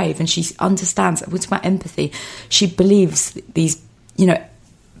so brave, and she understands. It's about empathy. She believes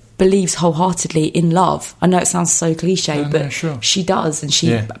believes wholeheartedly in love. I know it sounds so cliche, but sure. she does, and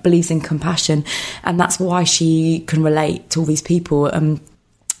she believes in compassion, and that's why she can relate to all these people.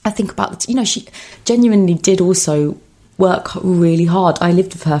 I think about, you know, she genuinely did also work really hard. I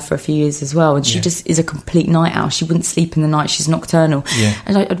lived with her for a few years as well, and she just is a complete night owl. She wouldn't sleep in the night. She's nocturnal.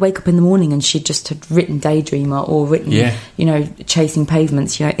 And I'd wake up in the morning and she just had written Daydreamer or written, you know, Chasing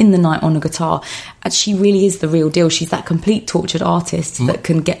Pavements, you know, in the night on a guitar. And she really is the real deal. She's that complete tortured artist that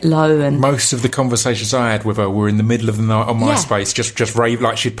can get low. And most of the conversations I had with her were in the middle of the night on MySpace, just rave,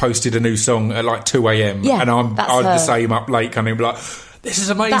 like she'd posted a new song at like 2 a.m. and I'd the same up late, kind of like, this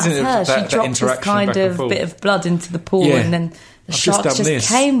is amazing. That's her. That She dropped interaction this kind back and of forth. bit of blood into the pool, and then the I've sharks just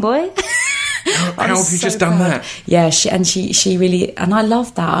came, boy. How have you just done that? Yeah, she really, and I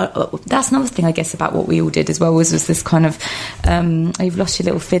love that. That's another thing, I guess, about what we all did as well, was this kind of, you've lost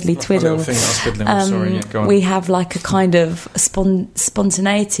your little fiddly twiddle. Little thing I was fiddling with, sorry, go on. We have like a kind of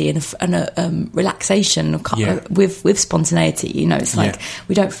spontaneity and a relaxation with spontaneity. You know, it's like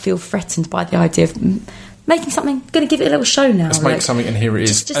we don't feel threatened by the idea of making something, going to give it a little show now. Let's make something, and here it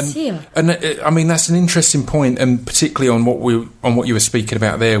is. Just here. And I mean, that's an interesting point, and particularly on what you were speaking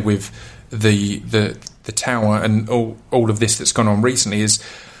about there with the Tower and all of this that's gone on recently, is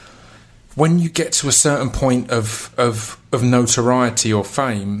when you get to a certain point of notoriety or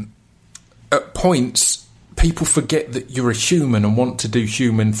fame, at points people forget that you're a human and want to do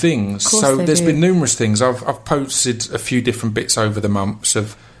human things. So there's been numerous things. I've posted a few different bits over the months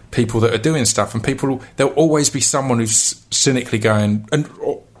of people that are doing stuff, and there'll always be someone who's cynically going,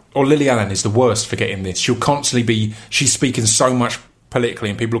 or Lily Allen is the worst for getting this. She'll constantly she's speaking so much politically,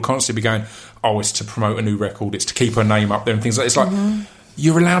 and people will constantly be going, oh, it's to promote a new record, it's to keep her name up there and things like that. It's like,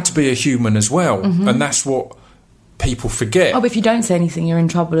 you're allowed to be a human as well, and that's what people forget. Oh, but if you don't say anything, you're in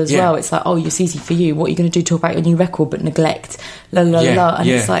trouble as well. It's like, oh, it's easy for you. What are you going to do? Talk about your new record, but neglect, la la la. And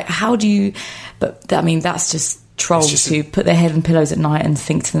it's like, how do you? But I mean, that's just trolls who put their head on pillows at night and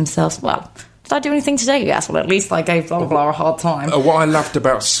think to themselves, well, did I do anything today? Yes, well, at least I gave blah blah blah a hard time. What I loved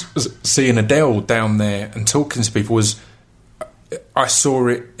about seeing Adele down there and talking to people was, I saw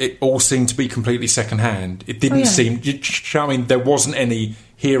it all seemed to be completely secondhand. It didn't seem, I mean, there wasn't any,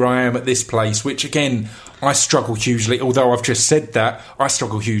 here I am at this place, which again, I struggle hugely, although I've just said that, I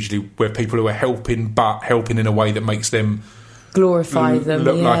struggle hugely with people who are helping, but helping in a way that makes them glorify them,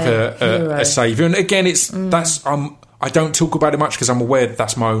 look like a saviour. And again, I don't talk about it much because I'm aware that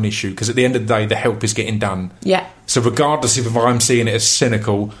that's my own issue, because at the end of the day, the help is getting done. So regardless if I'm seeing it as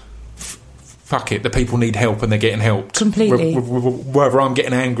cynical, fuck it, the people need help and they're getting helped. Completely. Whether I'm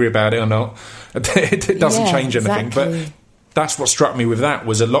getting angry about it or not, it doesn't change anything. Exactly. But that's what struck me with that,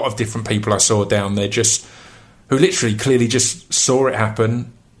 was a lot of different people I saw down there who literally clearly just saw it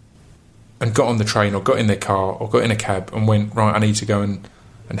happen, and got on the train or got in their car or got in a cab and went, right, I need to go and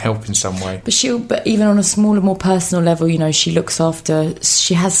help in some way. But even on a smaller, more personal level, you know, she looks after,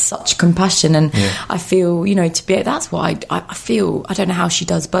 she has such compassion, and I feel, you know, that's why I feel, I don't know how she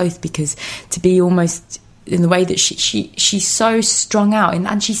does both, because to be almost in the way that she's so strung out,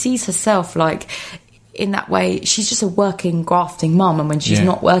 and she sees herself like in that way, she's just a working, grafting mum, and when she's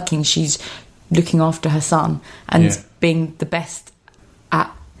not working, she's looking after her son and being the best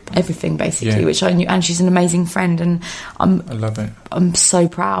at everything, basically, which I knew. And she's an amazing friend, and I love it. I'm so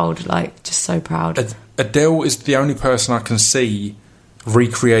proud, like, just so proud. Adele is the only person I can see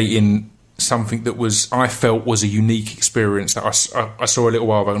recreating something that I felt was a unique experience that I saw a little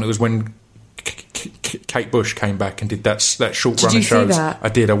while ago, and it was when Kate Bush came back and did that short run of shows. See that? I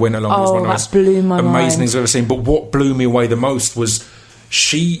did. I went along. It was one of the most blew my amazing mind. things I've ever seen. But what blew me away the most was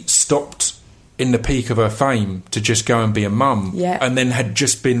she stopped in the peak of her fame to just go and be a mum, and then had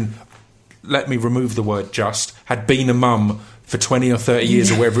just been, let me remove the word just, had been a mum for 20 or 30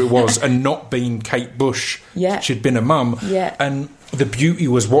 years or whatever it was, and not been Kate Bush. She'd been a mum, and the beauty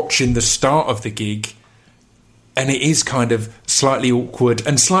was watching the start of the gig, and it is kind of slightly awkward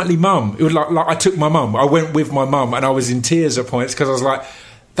and slightly mum. It was like I took my mum, I went with my mum, and I was in tears at points because I was like,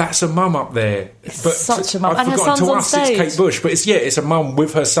 that's a mum up there. But such a mum. I've and her forgotten, son's to on us stage. it's Kate Bush, but it's a mum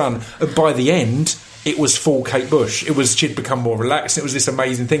with her son, and by the end it was full Kate Bush. She'd become more relaxed. It was this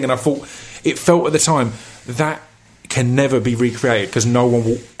amazing thing, and I thought, it felt at the time that can never be recreated, because no one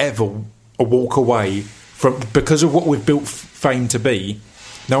will ever walk away from, because of what we've built fame to be.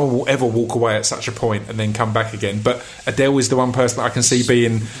 No one will ever walk away at such a point and then come back again. But Adele is the one person that I can see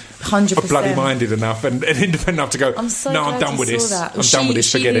being 100%. bloody-minded enough and independent enough to go, I'm so no, glad I'm done you with saw this. that. I'm done with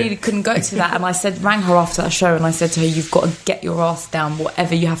this, forget She really it. couldn't go to that, and I rang her after that show, and I said to her, you've got to get your ass down,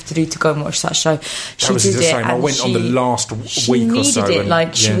 whatever you have to do to go and watch that show. She was did the it, same. I and went on the last week or so. She needed it. and-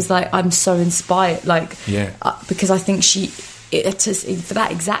 Like, she was like, I'm so inspired. Like, because I think for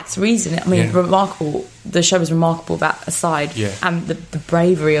that exact reason, I mean, remarkable. The show was remarkable, that aside, and the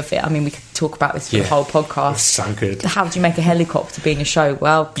bravery of it. I mean, we could talk about this for the whole podcast. It's so good. How do you make a helicopter being a show?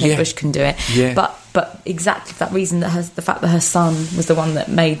 Well, Kate Bush can do it. But exactly for that reason, the fact that her son was the one that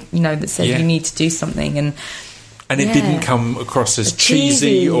made, that said you need to do something, and it didn't come across as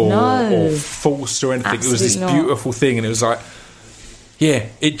cheesy or forced or anything. Absolutely, it was this beautiful thing, and it was like,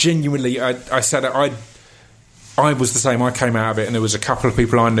 it genuinely. I said it. I was the same. I came out of it, and there was a couple of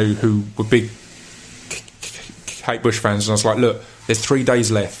people I knew who were big Kate Bush fans, and I was like, look, there's 3 days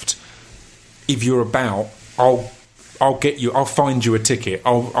left. If you're about, I'll get you. I'll find you a ticket.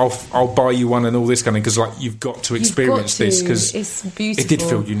 I'll buy you one and all this kind of, because like you've got to experience this, because it's beautiful. It did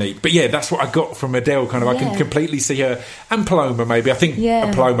feel unique. But that's what I got from Adele. Kind of, I can completely see her, and Paloma maybe. I think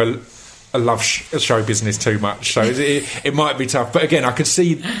Paloma. I love show business too much, so it might be tough. But again, I could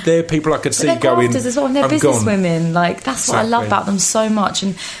see there are people I could see going. As well, and they're business women. Like, that's what I love about them so much.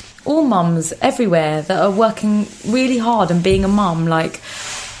 And all mums everywhere that are working really hard and being a mum, like,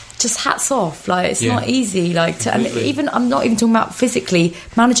 just hats off. Like, it's not easy. Like, and even I'm not even talking about physically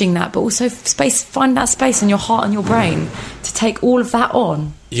managing that, but also find that space in your heart and your brain to take all of that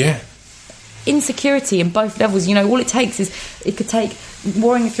on. Insecurity in both levels. All it takes is, it could take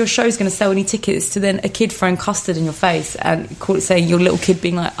worrying if your show's going to sell any tickets, to then a kid throwing custard in your face and saying your little kid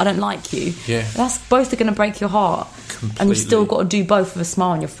being like, I don't like you. That's both are going to break your heart. Completely. And you've still got to do both with a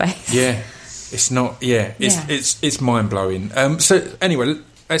smile on your face. It's not. It's mind blowing. So anyway,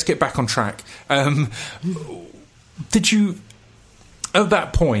 let's get back on track. Did you, at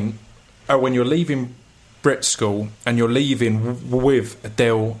that point, when you're leaving Brit School and you're leaving with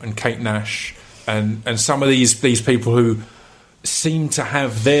Adele and Kate Nash and some of these people who seem to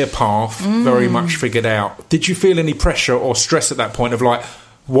have their path very much figured out, did you feel any pressure or stress at that point of like,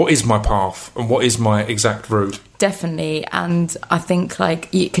 what is my path and what is my exact route? Definitely. And I think like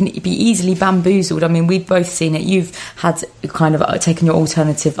it can be easily bamboozled. I mean, we've both seen it. You've had kind of taken your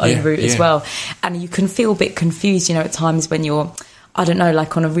alternative own route as well, and you can feel a bit confused, at times when you're, I don't know,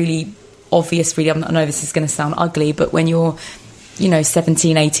 like on a really obvious, I know this is going to sound ugly, but when you're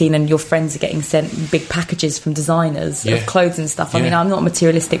 17, 18 and your friends are getting sent big packages from designers of clothes and stuff. I mean, I'm not a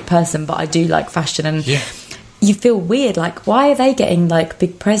materialistic person, but I do like fashion, and you feel weird, like, why are they getting like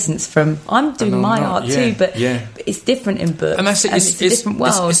big presents from, I'm doing my art too, but it's different in books, and it's a different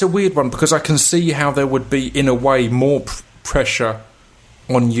world. It's a weird one, because I can see how there would be, in a way, more pressure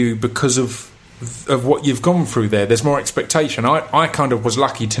on you because of what you've gone through there. There's more expectation. I kind of was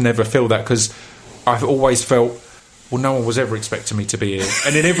lucky to never feel that, because I've always felt, well, no one was ever expecting me to be here.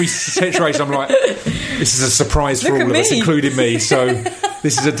 And in every situation, I'm like, this is a surprise for all of us, including me. So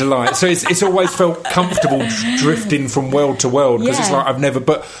This is a delight. So it's always felt comfortable drifting from world to world, because it's Yeah. like I've never.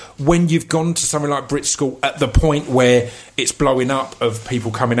 But when you've gone to something like Brit School at the point where it's blowing up of people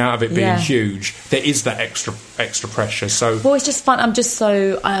coming out of it being Yeah. huge, there is that extra pressure. So Well, it's just fun. I'm just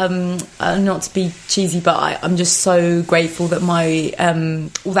so not to be cheesy, but I'm just so grateful that my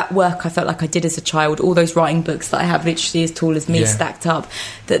all that work I felt like I did as a child, all those writing books that I have literally as tall as me Yeah. stacked up,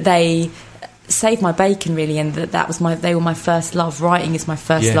 that they saved my bacon really, and that was they were my first love. Writing is my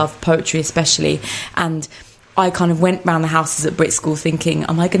first Yeah. love, poetry especially, and I kind of went round the houses at Brit School thinking,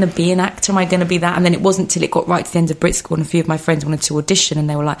 am I going to be an actor? Am I going to be that? And then it wasn't till it got right to the end of Brit School and a few of my friends wanted to audition, and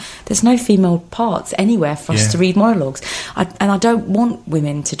they were like, there's no female parts anywhere for us Yeah. to read monologues. And I don't want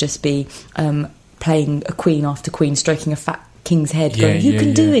women to just be playing a queen after queen, stroking a fat king's head, Yeah, going, you yeah,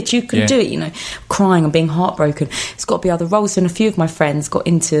 can do yeah. it, you can Yeah. do it, you know, crying and being heartbroken. It's got to be other roles. And a few of my friends got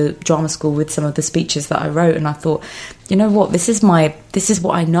into drama school with some of the speeches that I wrote, and I thought, you know what, this is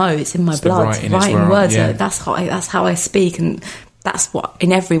what I know. It's in my the blood. writing as Writing well, words, yeah. that's how I speak, and that's what,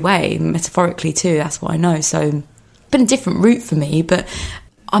 in every way, metaphorically too, that's what I know. So been a different route for me, but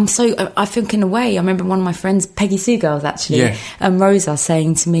I think in a way, I remember one of my friends, Peggy Sue Girls actually, Yeah. Rosa,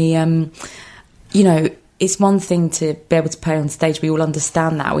 saying to me, you know, it's one thing to be able to play on stage. We all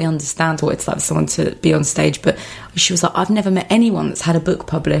understand that. We understand what it's like for someone to be on stage. But she was like, I've never met anyone that's had a book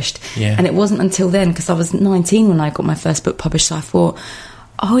published. Yeah. And it wasn't until then, because I was 19 when I got my first book published. So I thought,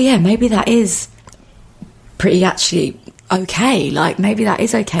 oh yeah, maybe that is pretty actually okay. Like, maybe that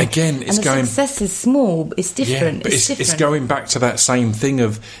is okay. Again, it's and the going- success is small. It's different. but it's different. it's going back to that same thing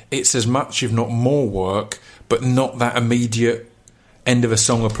of it's as much, if not more, work, but not that immediate end of a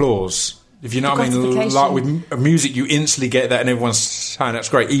song applause. If you know what I mean, gratification. like with music, you instantly get that, and everyone's saying that's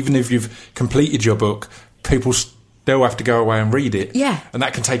great. Even if you've completed your book, people still have to go away and read it. Yeah. and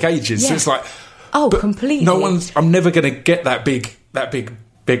that can take ages. So Yeah. it's like, Oh, but completely. No one's. I'm never going to get that big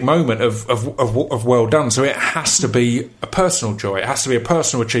moment of well done. So it has to be a personal joy. It has to be a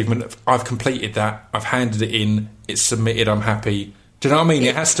personal achievement. I've completed that. I've handed it in. It's submitted. I'm happy. Do you know what I mean?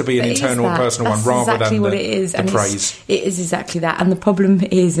 It has to be an It is internal, that. personal That's one, rather exactly than what the, it is. the And praise. it is exactly that. And the problem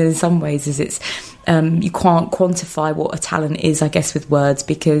is, in some ways, is it's you can't quantify what a talent is, I guess, with words,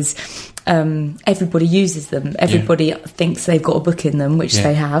 because everybody uses them. Everybody thinks they've got a book in them, which Yeah.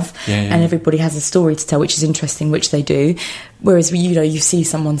 they have, Yeah, yeah, and yeah. everybody has a story to tell, which is interesting, which they do. Whereas, you know, you see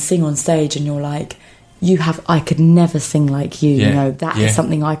someone sing on stage, and you're like, I could never sing like you. Yeah. You know, that Yeah. is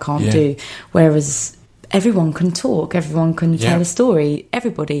something I can't Yeah. do. Whereas everyone can talk, everyone can Yeah. tell a story,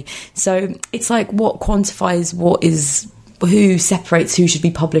 everybody. So it's like, what quantifies who separates who should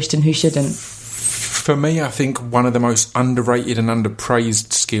be published and who shouldn't? For me, I think one of the most underrated and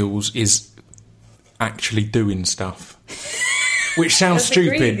underpraised skills is actually doing stuff. Which sounds I agree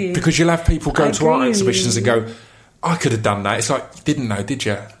with stupid, you. because you'll have people go I to art agree with exhibitions you. and go, I could have done that. It's like, you didn't know, did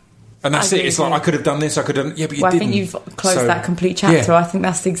you? And that's I it. agree It's with like, you. I could have done this, I could have... Yeah, but you Well, I didn't. think you've closed So, that complete chapter. yeah. I think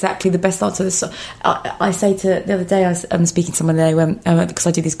that's exactly the best answer. I say to the other day, I was speaking to someone, they went, because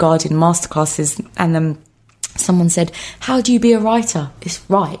I do these Guardian masterclasses, and someone said, how do you be a writer? It's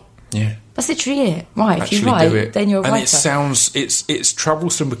write. Yeah. That's literally it. Right, if Actually you write, do it. then you're a and writer. it sounds... It's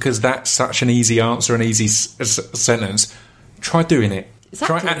troublesome, because that's such an easy answer, an easy sentence. Try doing it.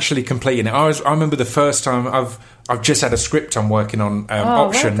 Exactly. Try actually completing it. I remember the first time I've just had a script I'm working on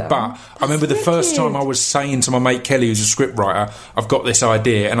option, well done. but I remember the first wicked. time I was saying to my mate Kelly, who's a script writer, I've got this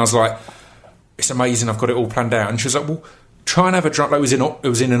idea, and I was like, it's amazing, I've got it all planned out. And she was like, well, try and have a draft. Like, it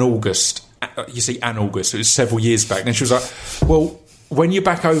was in August. You see, an August. It was several years back. And she was like, well, when you're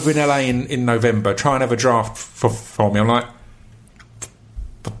back over in LA in November, try and have a draft for me. I'm like,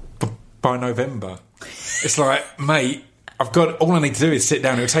 by November. It's like, mate, I've got, all I need to do is sit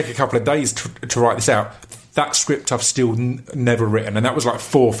down. It'll take a couple of days to write this out. That script I've still never written, and that was like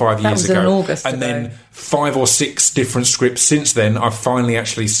 4 or 5 years was ago. in August and ago. then 5 or 6 different scripts since then. I've finally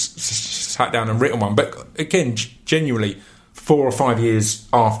actually sat down and written one. But again, genuinely, 4 or 5 years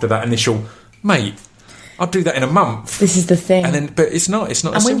after that initial, mate, I'll do that in a month. This is the thing. And then, but it's not as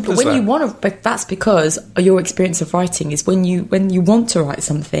And simple as when that. you want to, but that's because your experience of writing is when you want to write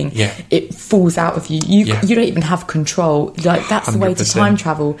something, Yeah. it falls out of you. You Yeah. you don't even have control. Like, that's the way to 100%. time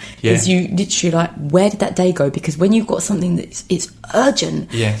travel. Yeah. Is you literally like, where did that day go? Because when you've got something that's it's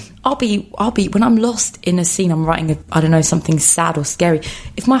urgent. Yeah. I'll be when I'm lost in a scene. I'm writing something sad or scary.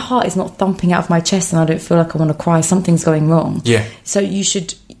 If my heart is not thumping out of my chest and I don't feel like I want to cry, something's going wrong. Yeah. So you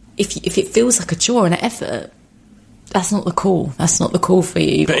should, if it feels like a chore and an effort, that's not the call. That's not the call for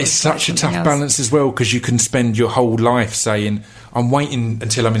you. You've But got it's to try such a something tough else. balance as well, because you can spend your whole life saying, I'm waiting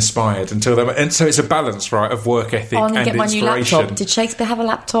until I'm inspired, and so it's a balance, right, of work ethic Oh, I'm and going to get my new inspiration. laptop. Did Shakespeare have a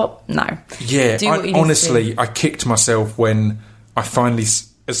laptop? No. Yeah, Do what you need to honestly, I kicked myself when I finally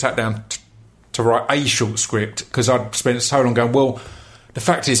sat down to write a short script, because I'd spent so long going, well, the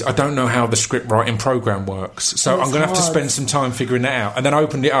fact is, I don't know how the script writing program works, so I'm going to have to spend some time figuring that out. And then I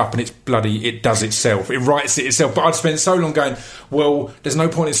opened it up, and it does itself. It writes it itself. But I'd spent so long going, well, there's no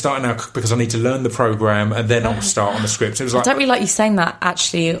point in starting now because I need to learn the program, and then I'll start on the script. So it was like, I don't really like you saying that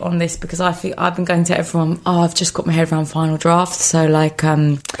actually on this, because I think I've been going to everyone. I've just got my head around final draft, so like.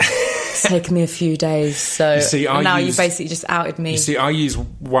 It's taken me a few days, so you basically just outed me. You see, I use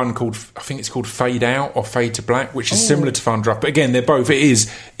one called, I think it's called Fade Out or Fade to Black, which is similar to Final Draft, but again, they're both.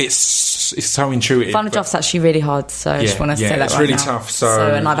 It's so intuitive. Final Draft's actually really hard, so I just want to say that it's really tough.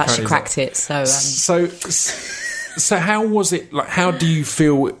 So and I've actually cracked it. So how was it? Like, how do you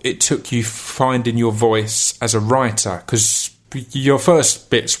feel it took you finding your voice as a writer? Because your first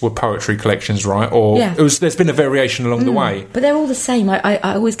bits were poetry collections, right? Or there's been a variation along the way. But they're all the same. I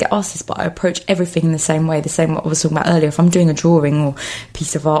always get asked this, but I approach everything in the same way, the same what I was talking about earlier. If I'm doing a drawing or a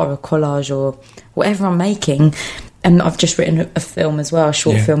piece of art or a collage or whatever I'm making, and I've just written a film as well, a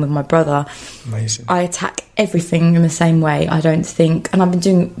short film with my brother. Amazing. I attack everything in the same way. I don't think... And I've been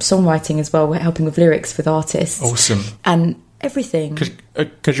doing songwriting as well, helping with lyrics with artists. Awesome. And everything.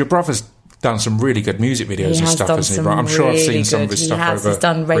 Because your brother's done some really good music videos and stuff, hasn't he? Right? I'm sure I've seen some of his stuff over He's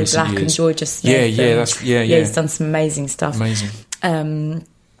done Ray recent Black years. and Georgia Smith. Yeah. He's done some amazing stuff. Amazing.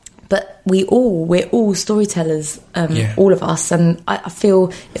 But we're all storytellers, all of us, and I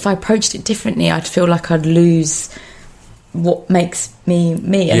feel if I approached it differently, I'd feel like I'd lose what makes me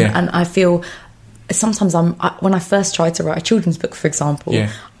me. And I feel sometimes when I first tried to write a children's book, for example,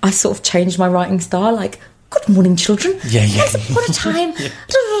 I sort of changed my writing style, like, good morning, children. Once upon a time.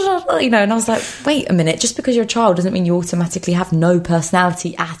 And I was like, wait a minute, just because you're a child doesn't mean you automatically have no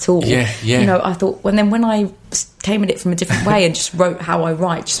personality at all. I thought, when I came at it from a different way and just wrote how I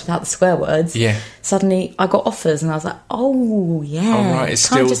write, just without the swear words, suddenly I got offers, and I was like, oh yeah, it's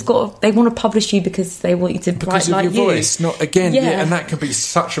they want to publish you because they want you to write like you. Because of your voice, not again. And that can be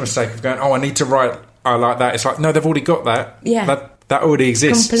such a mistake of going, I need to write like that. It's like, no, they've already got that. That already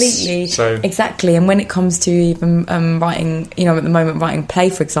exists. Completely. So. Exactly. And when it comes to even writing, at the moment, writing a play,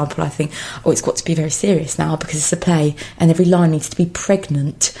 for example, I think, it's got to be very serious now because it's a play and every line needs to be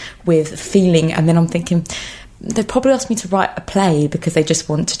pregnant with feeling. And then I'm thinking, they've probably asked me to write a play because they just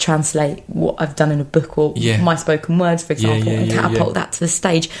want to translate what I've done in a book or my spoken words, for example, and catapult that to the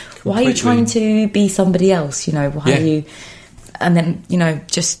stage. Completely. Why are you trying to be somebody else? Why are you... And then,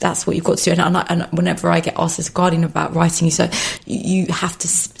 just that's what you've got to do. And whenever I get asked as a guardian about writing, you have to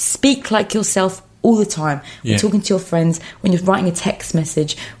speak like yourself all the time. When you're talking to your friends, when you're writing a text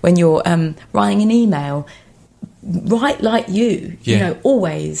message, when you're writing an email, write like you.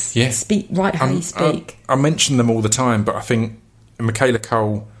 Always write how you speak. I mention them all the time, but I think Michaela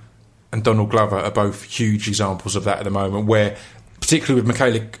Coel and Donald Glover are both huge examples of that at the moment, where, particularly with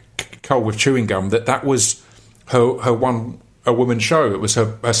Michaela Coel with Chewing Gum, that was her one... a woman's show. It was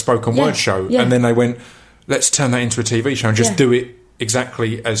her spoken word show, and then they went, let's turn that into a TV show and just do it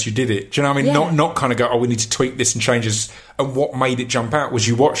exactly as you did it. Do you know what I mean? Not kind of go, we need to tweak this and change this. And what made it jump out was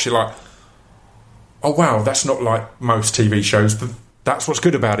you watched it like, oh wow, that's not like most TV shows, but that's what's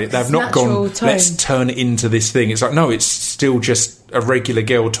good about it. They've not gone, let's turn it into this thing. It's like, no, it's still just a regular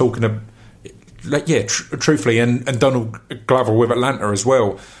girl talking truthfully. And Donald Glover with Atlanta as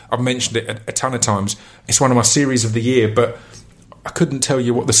well. I've mentioned it a ton of times. It's one of my series of the year, but I couldn't tell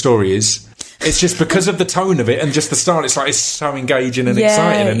you what the story is. It's just because of the tone of it and just the style. It's like it's so engaging and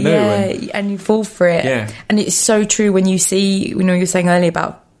exciting and new. And you fall for it. Yeah. And it's so true when you see, you were saying earlier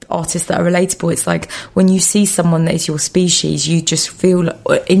about artists that are relatable. It's like when you see someone that is your species, you just feel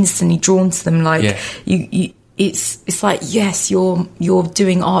instantly drawn to them. Like you it's like, yes, you're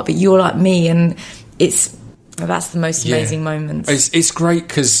doing art, but you're like me, and that's the most amazing moments. It's great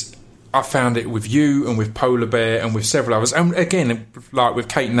because I found it with you and with Polar Bear and with several others, and again, like with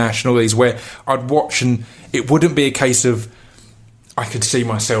Kate Nash and all these, where I'd watch and it wouldn't be a case of I could see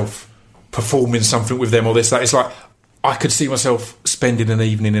myself performing something with them or this, that. It's like I could see myself spending an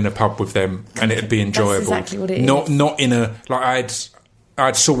evening in a pub with them and it'd be enjoyable. That's exactly what it is. Not in a, like I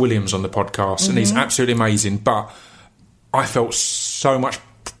had Saul Williams on the podcast and he's absolutely amazing, but I felt so much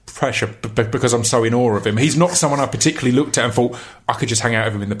pressure because I'm so in awe of him. He's not someone I particularly looked at and thought I could just hang out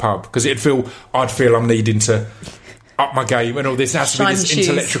with him in the pub, because I'd feel I'm needing to up my game and all this. It has to be this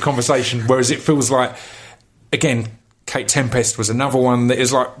intellectual conversation, whereas it feels like, again, Kate Tempest was another one that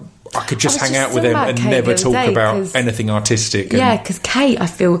is like I could just hang out with them and never talk about anything artistic. Yeah, because Kate, I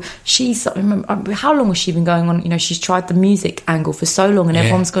feel I remember, how long has she been going on? She's tried the music angle for so long, and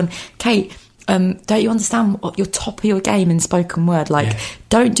everyone's gone, Kate, don't you understand what you're top of your game in spoken word? Like,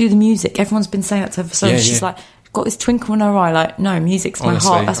 don't do the music. Everyone's been saying that to her for so long. She's like, got this twinkle in her eye, like, no, music's my Honestly,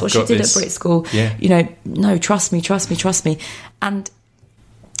 heart. That's what I've she got did this. at Brit School. Yeah. You know, no, trust me. And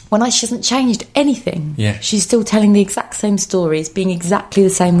when she hasn't changed anything, she's still telling the exact same stories, being exactly the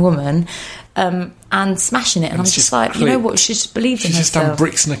same woman, and smashing it. And I'm just like, you know what? She just believed in herself. She's just done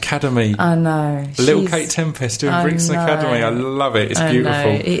Brixton Academy. I know. Little Kate Tempest doing Brixton Academy. I love it. It's beautiful. I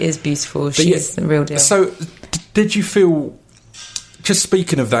know. It is beautiful. She's the real deal. So, did you feel? Just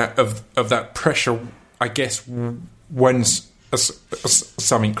speaking of that, of that pressure, I guess when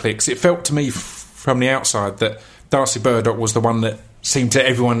something clicks, it felt to me from the outside that Darcy Burdock was the one that seemed to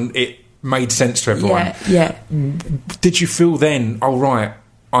everyone. It made sense to everyone. Yeah. Did you feel then? Oh right,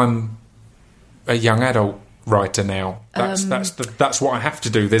 I'm a young adult writer now. That's what I have to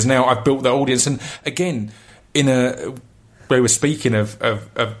do. I've built the audience, and again, we were speaking of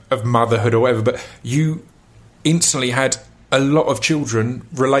motherhood or whatever, but you instantly had a lot of children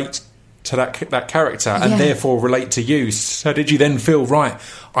relate to that character and therefore relate to you. So did you then feel, right,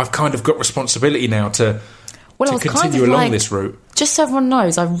 I've kind of got responsibility now to continue along this route? Just so everyone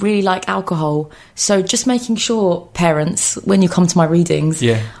knows, I really like alcohol. So just making sure, parents, when you come to my readings,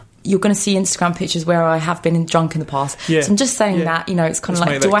 you're going to see Instagram pictures where I have been drunk in the past. So I'm just saying that, you know, it's kind of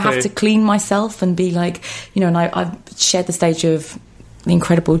like, do I have to clean myself and be like, you know, and I've shared the stage of the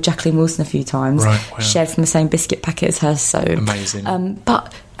incredible Jacqueline Wilson a few times. Right, wow. Shared from the same biscuit packet as her, so amazing.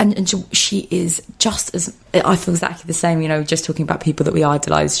 But she is just as, I feel exactly the same, you know, just talking about people that we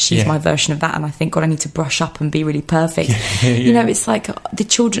idolise. She's my version of that, and I think, God, I need to brush up and be really perfect. You know, it's like the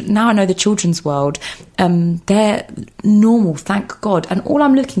children, now I know the children's world, they're normal, thank God, and all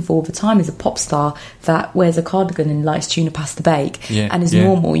I'm looking for all the time is a pop star that wears a cardigan and likes tuna pasta bake and is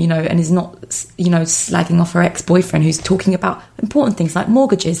normal, you know, and is not, you know, slagging off her ex-boyfriend who's talking about important things like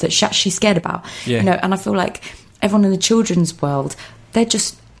mortgages that she's scared about, you know. And I feel like everyone in the children's world, they're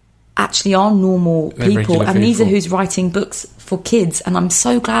just actually are normal people, and these are who's writing books for kids, and I'm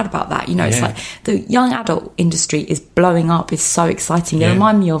so glad about that. You know, it's like the young adult industry is blowing up. It's so exciting. They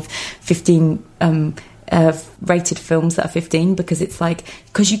remind me of 15 rated films that are 15, because it's like,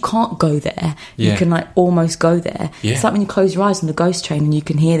 because you can't go there, you can like almost go there. It's like when you close your eyes on the ghost train and you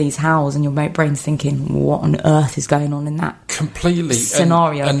can hear these howls and your brain's thinking, what on earth is going on in that completely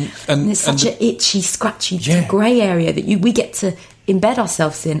scenario? And it's such an itchy, scratchy grey area that we get to embed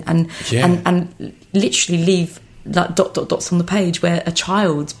ourselves in and literally leave like dots on the page where a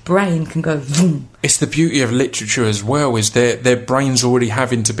child's brain can go vroom. It's the beauty of literature as well, is their brains already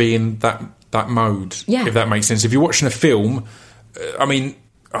having to be in that mode, if that makes sense. If you're watching a film, I mean,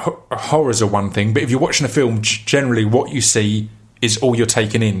 horrors are one thing, but if you're watching a film, generally what you see is all you're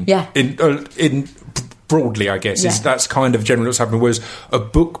taking in. In broadly, I guess that's kind of generally what's happening. Whereas a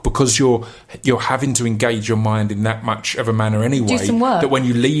book, because you're having to engage your mind in that much of a manner anyway, do some work. That when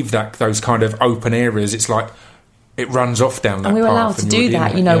you leave those kind of open areas, it's like it runs off down that path. And we're allowed to do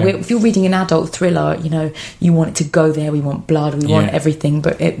that, you know. If you're reading an adult thriller, you know, you want it to go there, we want blood, we want everything,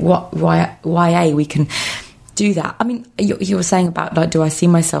 but YA, we can do that. I mean, you were saying about, like, do I see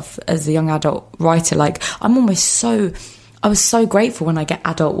myself as a young adult writer? Like, I was so grateful when I get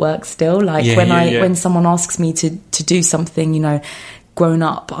adult work still. Like, when someone asks me to do something, you know, grown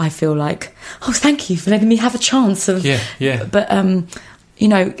up, I feel like, oh, thank you for letting me have a chance of... But, you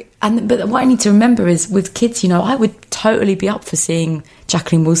know, but what I need to remember is with kids, you know, I would totally be up for seeing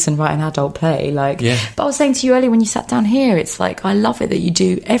Jacqueline Wilson write an adult play. Like, but I was saying to you earlier when you sat down here, it's like, I love it that you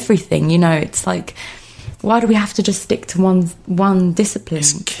do everything, you know. It's like, why do we have to just stick to one discipline?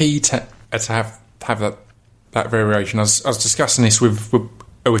 It's key to have that variation. I was discussing this with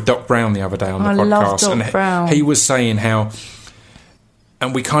Doc Brown the other day on the podcast. Love Doc Brown. He was saying how,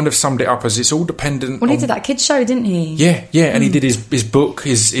 and we kind of summed it up as it's all dependent. Well, he did that kids show, didn't he? And he did his book,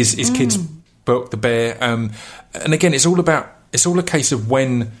 his kids book, The Bear. And again, it's all a case of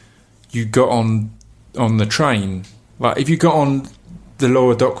when you got on the train. Like, if you got on the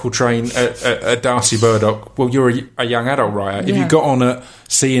Laura Dockall train at Darcy Burdock, well, you're a young adult writer. If you got on at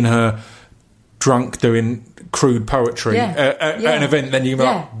seeing her drunk doing crude poetry at an event, then you're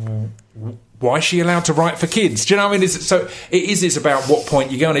like, why is she allowed to write for kids? Do you know what I mean? It's about what point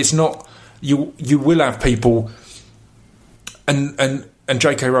you go on. It's not, you will have people, and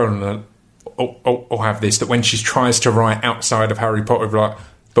J.K. Rowling will have this, that when she tries to write outside of Harry Potter, like,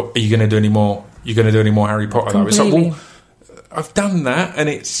 but are you going to do any more? You're going to do any more Harry Potter? Though? It's like, well, I've done that, and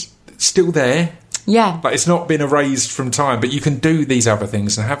it's still there. Like, it's not been erased from time, but you can do these other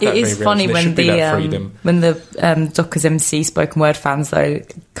things and have that. It is funny when the Dockers MC spoken word fans though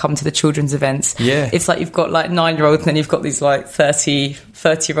come to the children's events. It's like you've got like 9-year-olds and then you've got these like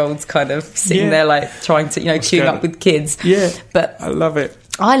 30-year-olds kind of sitting there like trying to, you know, queuing up with kids. But I love it.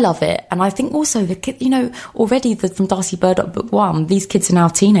 I love it, and I think also the kid, already from Darcy Burdock book 1, these kids are now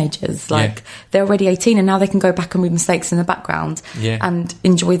teenagers. Like they're already 18, and now they can go back and read mistakes in the background and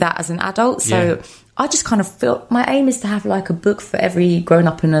enjoy that as an adult. So I just kind of feel my aim is to have like a book for every grown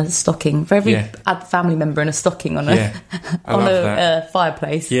up in a stocking, for every family member in a stocking on a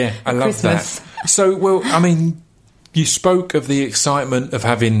fireplace. Yeah, I love Christmas. that. So, well, I mean, you spoke of the excitement of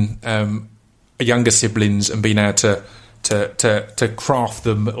having younger siblings and being able to craft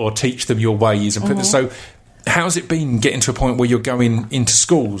them or teach them your ways and put them. So how's it been getting to a point where you're going into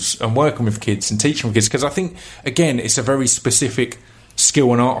schools and working with kids and teaching with kids? Because I think, again, it's a very specific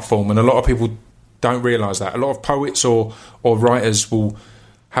skill and art form, and a lot of people don't realise that. A lot of poets or writers will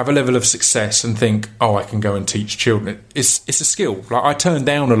have a level of success and think, oh, I can go and teach children. It's a skill. Like, I turn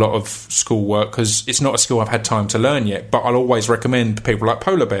down a lot of school work because it's not a skill I've had time to learn yet, but I'll always recommend people like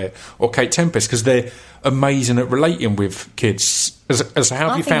Polar Bear or Kate Tempest because they're amazing at relating with kids. As how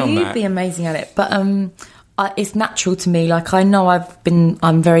have you found that? You'd be amazing at it, but it's natural to me. Like, I know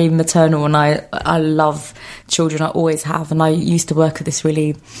I'm very maternal, and I love children. I always have, and I used to work at this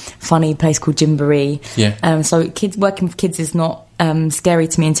really funny place called Gymboree. Yeah. So working with kids is not scary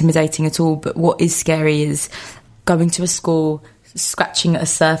to me, intimidating at all. But what is scary is going to a school, scratching at a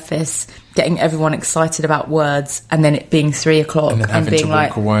surface, getting everyone excited about words, and then it being 3 o'clock and being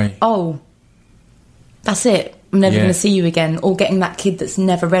like, away. Oh, that's it. I'm never going to see you again. Or getting that kid that's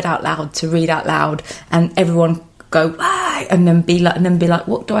never read out loud to read out loud, and everyone go, "Why?" and then be like,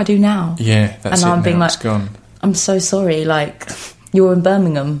 what do I do now? Yeah, that's and it. I'm being it's like, gone. I'm so sorry. Like, you're in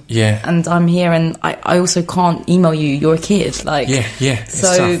Birmingham, and I'm here, and I also can't email you. You're a kid, like, It's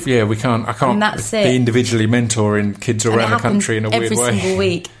tough. Yeah, we can't. I can't. And that's be it. individually mentoring kids around the country in a weird way. Every single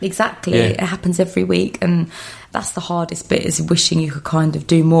week, exactly. Yeah. It happens every week, and that's the hardest bit, is wishing you could kind of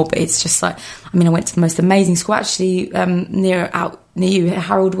do more. But it's just like, I mean, I went to the most amazing school actually near you,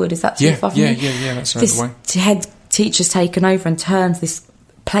 Harold Wood. Is that too far from you? Yeah. That's right the way. This head teacher's taken over and turns this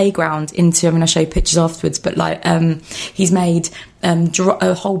playground into, I mean, I'll show you pictures afterwards, but like he's made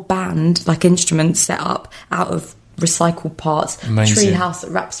a whole band, like instruments set up out of recycled parts. Amazing. Tree house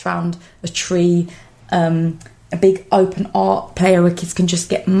that wraps around a tree, a big open art player where kids can just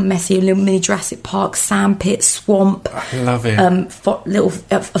get messy, a little mini Jurassic Park, sand pit, swamp. I love it.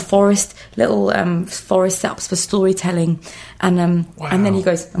 A forest, little forest setups for storytelling, and then he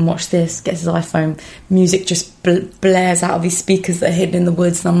goes and watch this. Gets his iPhone, music just blares out of his speakers that are hidden in the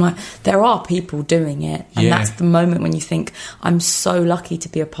woods, and I'm like, there are people doing it, and that's the moment when you think, I'm so lucky to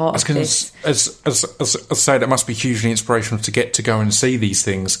be a part of this. As I say, that must be hugely inspirational to get to go and see these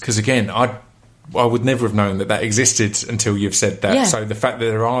things, because again, I would never have known that existed until you've said that. Yeah. So the fact that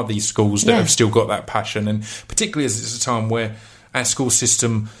there are these schools that have still got that passion, and particularly as it's a time where our school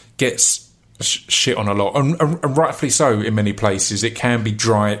system gets shit on a lot, and rightfully so in many places. It can be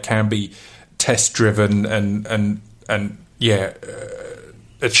dry, it can be test driven, and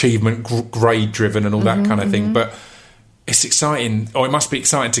achievement grade driven, and all that kind of thing. But it's exciting, or it must be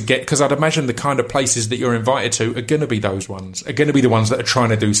exciting to get, because I'd imagine the kind of places that you're invited to are going to be those ones, are going to be the ones that are trying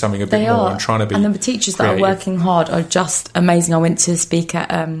to do something a bit more and trying to be. And the teachers creative. that are working hard are just amazing. I went to speak at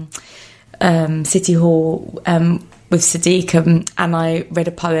City Hall with Sadiq, and I read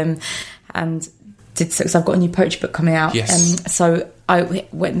a poem and because I've got a new poetry book coming out. Yes. So I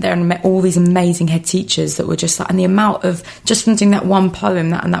went there and met all these amazing head teachers that were just like, and the amount of, just from doing that one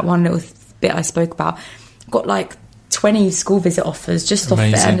poem, and that one little bit I spoke about, got like 20 school visit offers just off the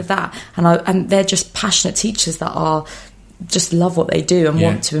end of that, and they're just passionate teachers that are just love what they do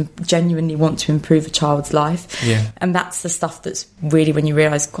and genuinely want to improve a child's life. And that's the stuff that's really, when you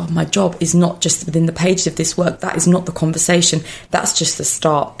realise, God, my job is not just within the pages of this work. That is not the conversation. That's just the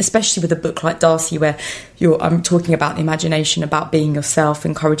start, especially with a book like Darcy, where I'm talking about the imagination, about being yourself,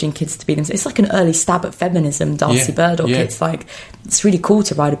 encouraging kids to be themselves. It's like an early stab at feminism, Darcy Burdock. It's like, it's really cool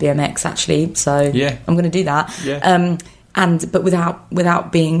to ride a BMX actually, so I'm going to do that. But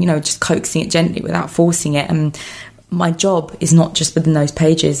without being, just coaxing it gently, without forcing it. And my job is not just within those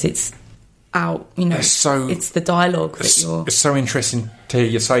pages, it's out, it's the dialogue that you're... It's so interesting to hear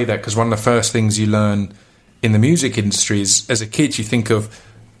you say that, because one of the first things you learn in the music industry is, as a kid, you think of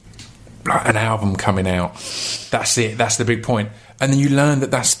like an album coming out. That's it, that's the big point. And then you learn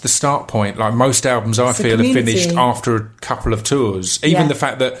that that's the start point. Like most albums, I feel, are finished after a couple of tours. Even the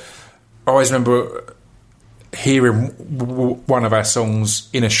fact that I always remember hearing one of our songs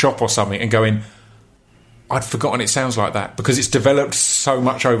in a shop or something and going, I'd forgotten it sounds like that, because it's developed so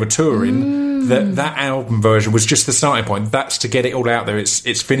much over touring that album version was just the starting point. That's to get it all out there.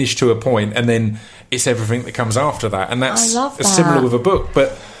 It's finished to a point, and then it's everything that comes after that. And that's I love that. Similar with a book.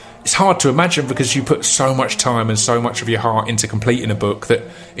 But it's hard to imagine because you put so much time and so much of your heart into completing a book that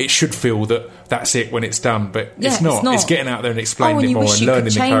it should feel that that's it when it's done, but Yeah, it's not. It's getting out there and explaining it more and learning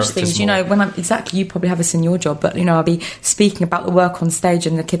the characters things. more. You know, exactly, you probably have this in your job, but I'll be speaking about the work on stage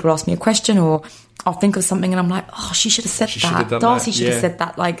and the kid will ask me a question, or I'll think of something and I'm like, oh, she should have said that. Darcy should have said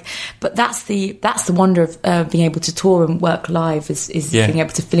that. Like, but that's the wonder of being able to tour and work live is being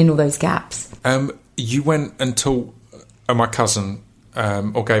able to fill in all those gaps. You went and taught my cousin,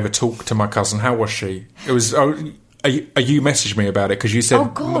 or gave a talk to my cousin. How was she? It was. You messaged me about it because you said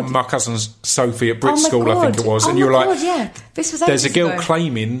my cousin's Sophie at Brit School, I think it was, and you were like, yeah. This was there's a girl ago.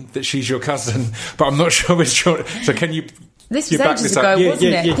 claiming that she's your cousin, but I'm not sure it's true. So can you? This was ages ago,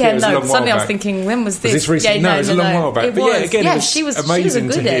 wasn't it? Yeah, no. Suddenly I was thinking, when was this? Was this recent? Yeah, no, it was a long while back. It but was. Yeah, again, it was she was amazing a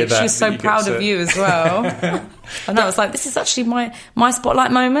good to hear egg. that. She was so proud of you as well. I know. I was like, this is actually my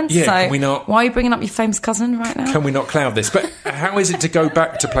spotlight moment. Yeah, so can we not? Why are you bringing up your famous cousin right now? Can we not cloud this? But how is it to go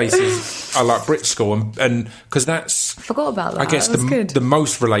back to places like Brit School and because that's I forgot about that. I guess good. the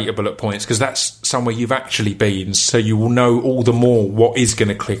most relatable at points because that's somewhere you've actually been, so you will know all the more what is going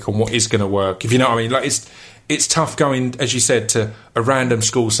to click and what is going to work. If you know what I mean, like it's tough going, as you said, to a random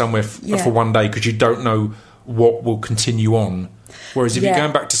school somewhere for one day because you don't know what will continue on. Whereas if you're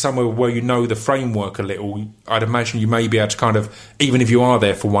going back to somewhere where you know the framework a little, I'd imagine you may be able to kind of, even if you are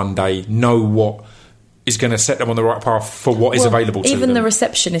there for one day, know what is going to set them on the right path for what is available to them. Even the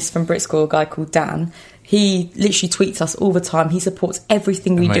receptionist from Brit School, a guy called Dan, he literally tweets us all the time. He supports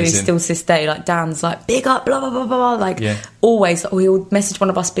everything we do still to this day. Like, Dan's like, big up, blah, blah, blah, blah, blah. Like, always. Or he'll message one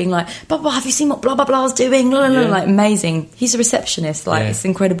of us being like, blah, blah, have you seen what blah, blah, blah's doing? Blah, blah, blah. Like, amazing. He's a receptionist. Like, it's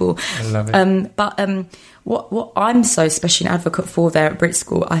incredible. I love it. But what I'm so especially an advocate for there at Brit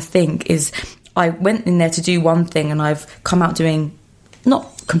School, I think, is I went in there to do one thing and I've come out doing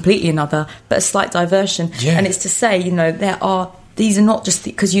not completely another, but a slight diversion. Yeah. And it's to say, these are not just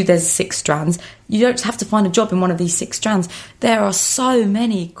because there's 6 strands. You don't have to find a job in one of these 6 strands. There are so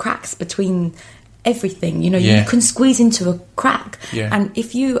many cracks between everything. You can squeeze into a crack. Yeah. And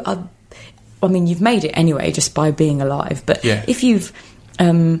if you are, you've made it anyway just by being alive. But if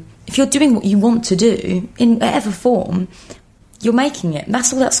you're doing what you want to do in whatever form, you're making it. And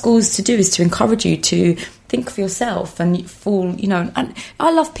that's all that school's to do, is to encourage you to think for yourself and fall, And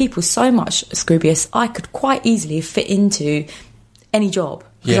I love people so much, Scroobius. I could quite easily fit into any job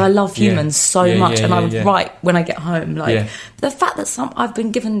because I love humans so much, and I would write when I get home. The fact that I've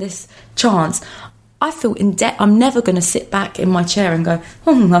been given this chance, I feel in debt. I'm never going to sit back in my chair and go,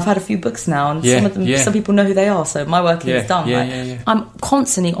 I've had a few books now, and some of them, some people know who they are, so my work is done. I'm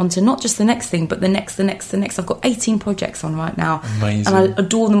constantly on to not just the next thing, but the next. I've got 18 projects on right now. Amazing. And I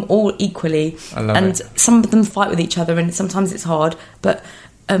adore them all equally. I love it. Some of them fight with each other, and sometimes it's hard, but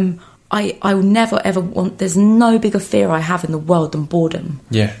I will never ever want, there's no bigger fear I have in the world than boredom.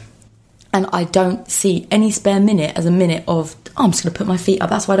 Yeah. And I don't see any spare minute as a minute of, I'm just going to put my feet up.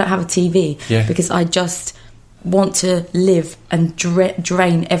 That's why I don't have a TV. Yeah. Because I just want to live and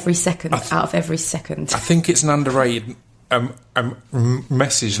drain every second out of every second. I think it's an underrated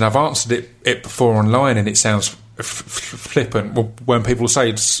message, and I've answered it before online, and it sounds flippant when people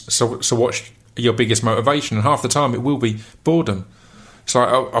say, so what's your biggest motivation? And half the time it will be boredom.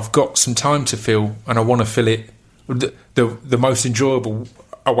 So I've got some time to fill, and I want to fill it. The most enjoyable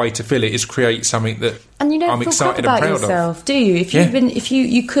way to fill it is create something that and you don't I'm feel excited crap and about proud yourself, of. do you? If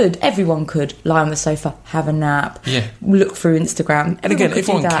you could, everyone could lie on the sofa, have a nap, look through Instagram. And again,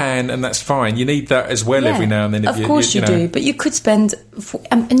 everyone can, and that's fine. You need that as well every now and then. Of course you do, but you could spend.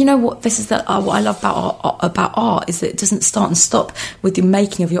 And you know what? This is what I love about art is that it doesn't start and stop with the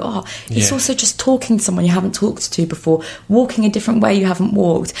making of your art. It's also just talking to someone you haven't talked to before, walking a different way you haven't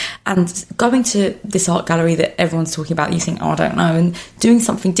walked, and going to this art gallery that everyone's talking about. You think, I don't know, and doing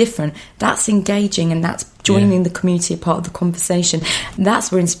something different. That's engaging, and that's joining the community, part of the conversation.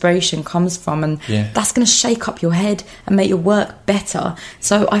 That's where inspiration comes from, and that's going to shake up your head and make your work better.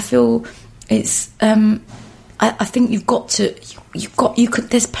 So I feel it's I think you could,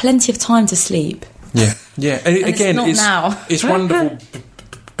 there's plenty of time to sleep. And again, it's not now. It's wonderful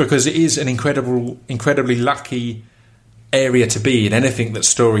because it is an incredibly lucky area to be in. Anything that's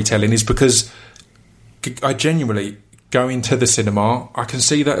storytelling is because I genuinely going to the cinema, I can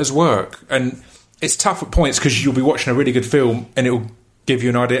see that as work. And it's tough at points because you'll be watching a really good film and it'll give you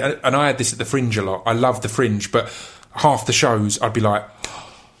an idea. And I had this at the Fringe a lot. I love the Fringe, but half the shows I'd be like,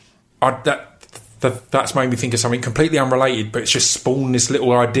 that's made me think of something completely unrelated, but it's just spawned this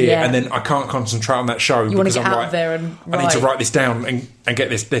little idea, and then I can't concentrate on that show because I'm out there and I need to write this down and get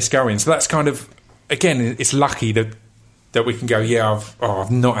this going. So that's kind of, again, it's lucky that we can go, I've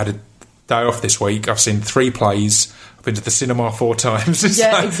not had a day off this week. I've seen 3 plays. I've been to the cinema 4 times. It's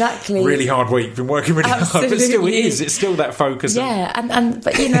Yeah, like exactly. really hard week. Been working really hard, but still it is. It's still that focus. Yeah,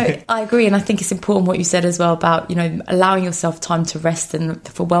 but you know, I agree, and I think it's important what you said as well about, you know, allowing yourself time to rest and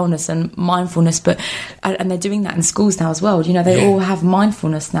for wellness and mindfulness. But and they're doing that in schools now as well. You know, they all have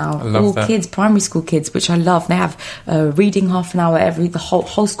mindfulness now. I love all that. kids, primary school kids, which I love. They have reading half an hour the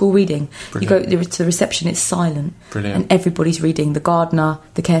whole school reading. Brilliant. You go to the reception, it's silent. Brilliant. And everybody's reading. The gardener,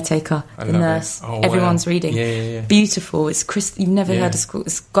 the caretaker, the love it. nurse. Oh, wow. Everyone's reading. Yeah. Beautiful. It's you've never heard of school.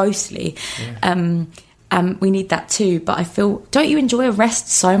 It's ghostly. We need that too, but I feel, don't you enjoy a rest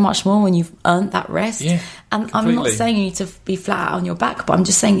so much more when you've earned that rest? Yeah, and completely. I'm not saying you need to be flat out on your back, but I'm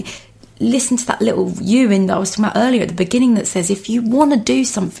just saying, listen to that little you in that I was talking about earlier at the beginning that says, if you want to do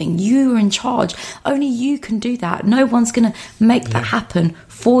something, you are in charge. Only you can do that. No one's going to make that happen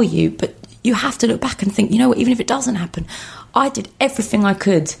for you, but you have to look back and think, you know what, even if it doesn't happen, I did everything I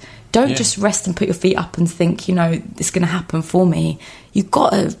could. Don't just rest and put your feet up and think, you know, it's going to happen for me. You've got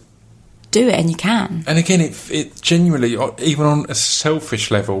to do it, and you can. And again, it genuinely, even on a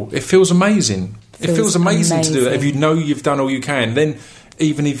selfish level, it feels amazing. It feels amazing to do that. If you know you've done all you can, then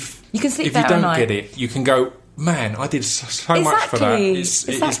even if you can sleep if you better don't at night. get it, you can go, man, I did so much for that. It is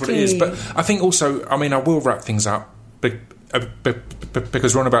what it is. But I think also, I mean, I will wrap things up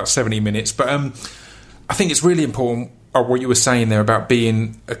because we're on about 70 minutes. But I think it's really important what you were saying there about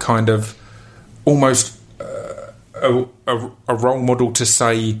being a kind of almost a role model to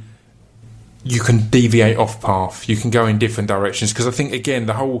say, you can deviate off path, you can go in different directions. Because I think, again,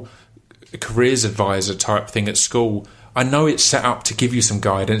 the whole careers advisor type thing at school, I know it's set up to give you some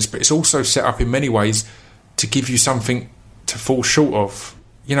guidance, but it's also set up in many ways to give you something to fall short of.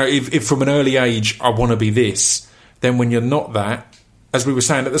 You know, if from an early age I want to be this, then when you're not that, as we were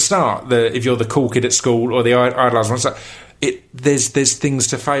saying at the start, if you're the cool kid at school or the idolized one, there's things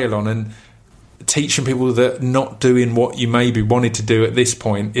to fail on, and teaching people that not doing what you maybe wanted to do at this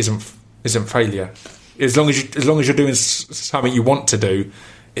point isn't failure. As long as you're doing something you want to do,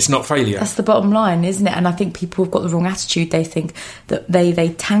 it's not failure. That's the bottom line, isn't it? And I think people have got the wrong attitude. They think that they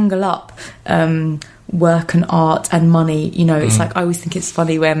tangle up work and art and money. You know, it's like, I always think it's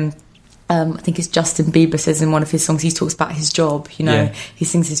funny when I think it's Justin Bieber says in one of his songs, he talks about his job, you know, he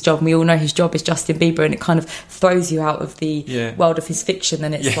sings his job, and we all know his job is Justin Bieber, and it kind of throws you out of the world of his fiction,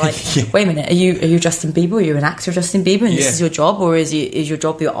 and it's like, wait a minute, are you Justin Bieber? Are you an actor of Justin Bieber, and this is your job, or is your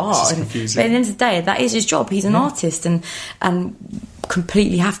job your art? But at the end of the day, that is his job. He's an artist, and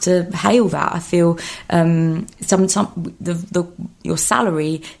completely have to hail that. I feel your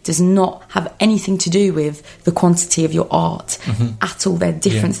salary does not have anything to do with the quantity of your art at all. They're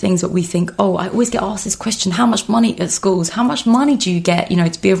different things, but we think, I always get asked this question, how much money at schools, how much money do you get, you know,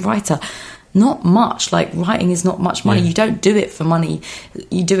 to be a writer? Not much. Like, writing is not much money. You don't do it for money,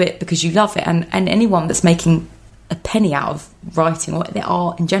 you do it because you love it, and anyone that's making a penny out of writing or their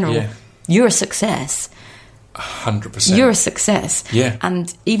art in general, you're a success. 100%. You're a success. Yeah.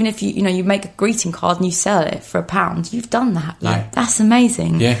 And even if you make a greeting card and you sell it for £1, you've done that. Like, that's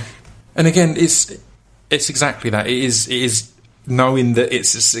amazing. Yeah. And again, it's exactly that. It is knowing that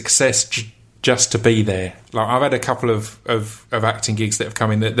it's a success just to be there. Like, I've had a couple of acting gigs that have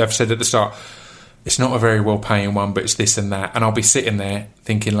come in that they've said at the start, it's not a very well paying one, but it's this and that. And I'll be sitting there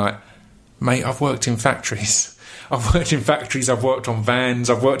thinking, like, mate, I've worked in factories. I've worked on vans,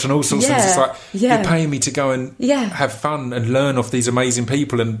 I've worked on all sorts of things. It's like, you're paying me to go and have fun and learn off these amazing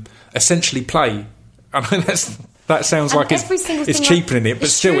people and essentially play. I know that sounds like it's cheapening it, but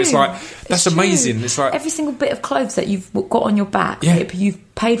still, it's like, that's amazing. It's like every single bit of clothes that you've got on your back,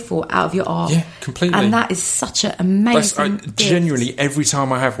 you've paid for out of your art. Yeah, completely. And that is such an amazing gift. Genuinely, every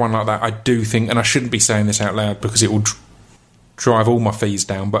time I have one like that, I do think, and I shouldn't be saying this out loud because it will drive all my fees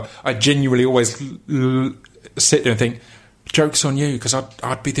down, but I genuinely always sit there and think, joke's on you, because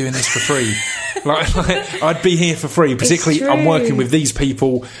I'd be doing this for free. like I'd be here for free, particularly I'm working with these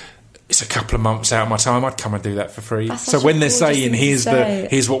people. It's a couple of months out of my time, I'd come and do that for free. So when they're saying here's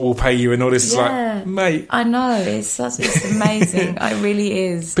what we'll pay you and all this, it's like, mate, I know, it's amazing. It really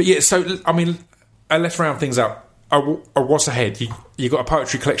is. But so I mean, let's round things up. What's ahead? You got a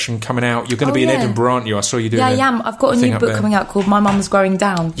poetry collection coming out. You're going to be in Edinburgh, aren't you? I saw you doing. Yeah, I am. I've got a new book coming out called My Mum's Growing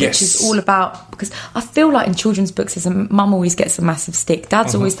Down, which is all about, because I feel like in children's books, mum always gets a massive stick.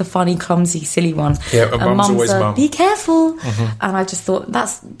 Dad's always the funny, clumsy, silly one. Yeah, and mum's always mum. Be careful. And I just thought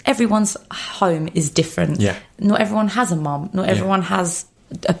everyone's home is different. Yeah. Not everyone has a mum. Not everyone has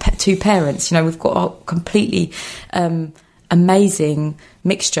two parents. You know, we've got a completely amazing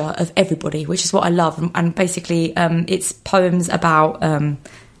mixture of everybody, which is what I love. And basically, it's poems about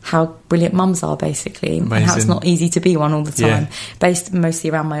how brilliant mums are, basically, and how it's not easy to be one all the time. Based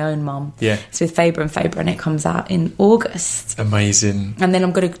mostly around my own mum. Yeah. It's with Faber and Faber, and it comes out in August. Amazing. And then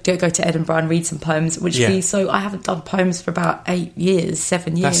I'm going to go to Edinburgh and read some poems, so I haven't done poems for about 7 years.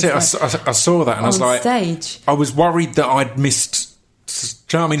 That's it. I saw that, and I was like, stage. I was worried that I'd missed.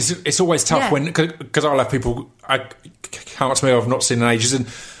 Do you know what I mean? It's always tough when, because I'll have people I can't tell me I've not seen in ages, and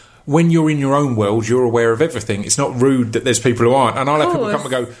when you're in your own world, you're aware of everything. It's not rude that there's people who aren't. And I'll have people come and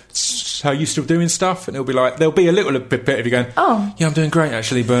go, so are you still doing stuff? And it'll be like, there'll be a little bit of you going, oh, yeah, I'm doing great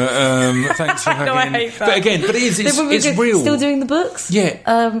actually, but thanks for having no, I hate that. But again, it's real. Still doing the books? Yeah.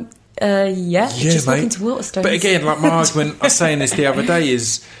 Just mate. walking to Waterstones. But again, like my argument, I was saying this the other day,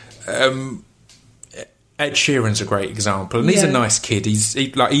 is Ed Sheeran's a great example, and he's a nice kid. He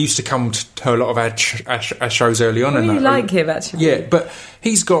used to come to a lot of our shows early on. I really like him, actually. Yeah, but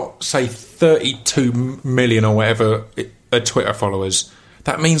he's got, say, 32 million or whatever Twitter followers.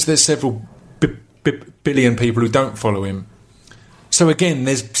 That means there's several billion people who don't follow him. So again,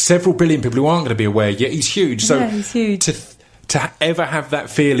 there's several billion people who aren't going to be aware, yet he's huge. So he's huge. To ever have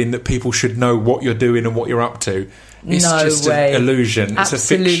that feeling that people should know what you're doing and what you're up to, it's just an illusion. It's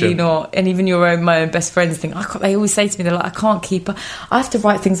Absolutely a fiction. not. And even my own best friends think, they always say to me, they're like, I can't keep up. I have to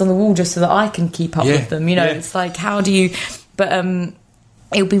write things on the wall just so that I can keep up with them. It's like, how do you... But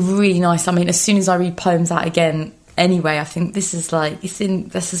it'll be really nice. I mean, as soon as I read poems out again, anyway, I think this is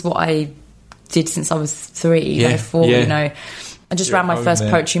what I did since I was 3, 4, I just ran my first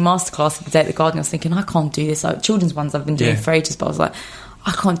poetry masterclass the day at the Guardian. I was thinking, I can't do this. Children's ones I've been doing for ages, but I was like,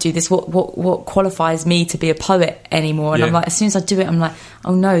 I can't do this. What qualifies me to be a poet anymore? And I'm like, as soon as I do it, I'm like,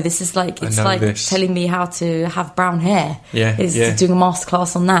 oh no, this is like, it's like telling me how to have brown hair. It's doing a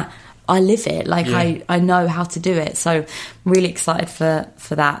masterclass on that. I live it. I know how to do it. So I'm really excited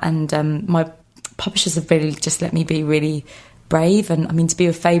for that. And my publishers have really just let me be really brave. And I mean, to be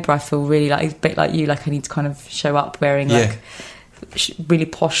with Faber, I feel really like a bit like you. Like I need to kind of show up wearing really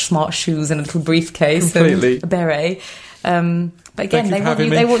posh, smart shoes and a little briefcase and a beret. But again,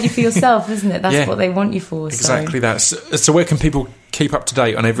 they want you for yourself, isn't it? That's what they want you for. Exactly that. So where can people keep up to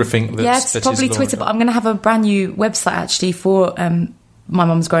date on everything? It's probably Twitter, but I'm going to have a brand new website actually for My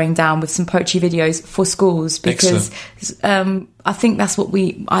Mum's Going Down, with some poetry videos for schools, because I think that's what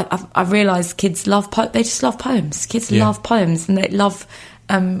I've realised kids love they just love poems. Kids love poems, and they love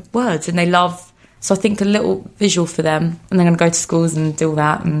words, and they love... So I think a little visual for them, and they're going to go to schools and do all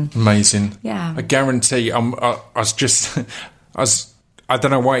that. And amazing. Yeah. I guarantee, I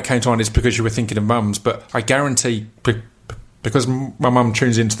don't know why it came to mind, it's because you were thinking of mums, but I guarantee, because my mum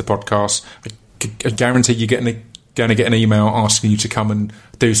tunes into the podcast, I guarantee you're going to get an email asking you to come and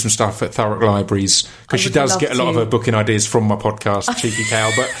do some stuff at Thurrock Libraries, because she does get a lot of her booking ideas from my podcast, Cheeky Cow,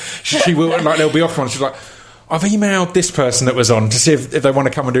 but she will, there'll be off one, she's like, I've emailed this person that was on to see if they want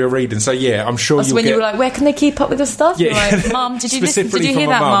to come and do a reading. So I'm sure that's when you were like, where can they keep up with your stuff? Yeah, like, Mum, did you hear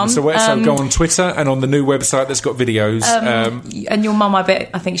that, Mum? So go on Twitter and on the new website that's got videos. And your mum, I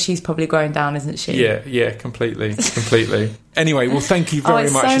think she's probably growing down, isn't she? Yeah, completely. Anyway, well, thank you very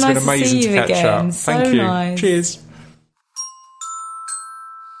much. It's been amazing to catch up. Thank you. Nice. Cheers.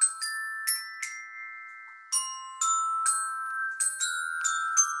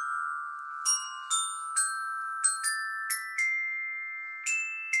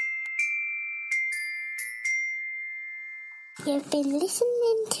 You've been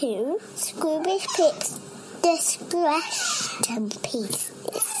listening to Scroobius Pip's Discretion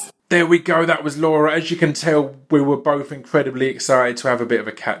Pieces. There we go, that was Laura. As you can tell, we were both incredibly excited to have a bit of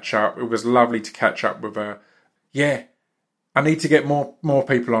a catch-up. It was lovely to catch up with her. Yeah, I need to get more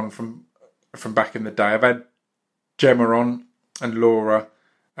people on from back in the day. I've had Gemma on and Laura.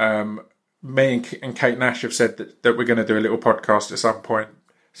 Me and Kate Nash have said that we're going to do a little podcast at some point.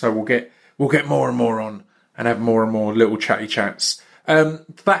 So we'll get more and more on and have more and more little chatty chats.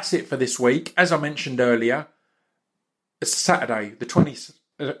 That's it for this week. As I mentioned earlier, it's Saturday, the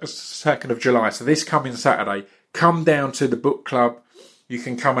 22nd of July. So this coming Saturday, come down to the book club. You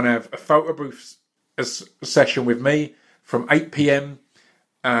can come and have a photo booth session with me from 8 p.m.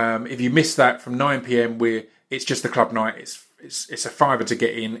 If you miss that, from 9 p.m. it's just a club night. It's a £5 to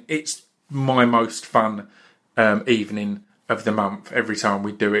get in. It's my most fun evening of the month every time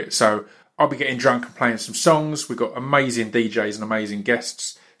we do it. So I'll be getting drunk and playing some songs. We've got amazing DJs and amazing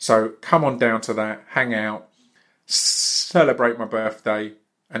guests. So come on down to that, hang out, celebrate my birthday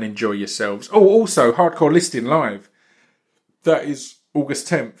and enjoy yourselves. Oh, also, Hardcore Listing Live. That is August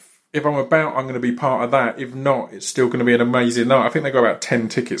 10th. If I'm about, I'm going to be part of that. If not, it's still going to be an amazing night. I think they've got about 10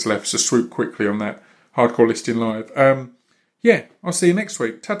 tickets left, so swoop quickly on that. Hardcore Listing Live. I'll see you next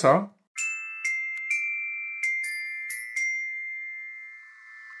week. Ta-ta.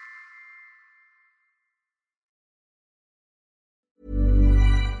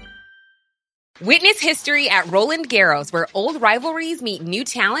 Witness history at Roland Garros, where old rivalries meet new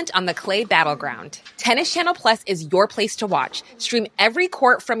talent on the clay battleground. Tennis Channel Plus is your place to watch. Stream every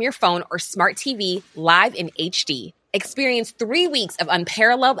court from your phone or smart TV live in HD. Experience 3 weeks of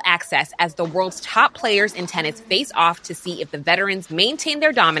unparalleled access as the world's top players in tennis face off to see if the veterans maintain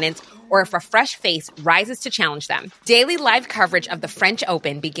their dominance or if a fresh face rises to challenge them. Daily live coverage of the French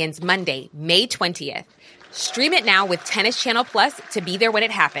Open begins Monday, May 20th. Stream it now with Tennis Channel Plus to be there when it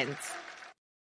happens.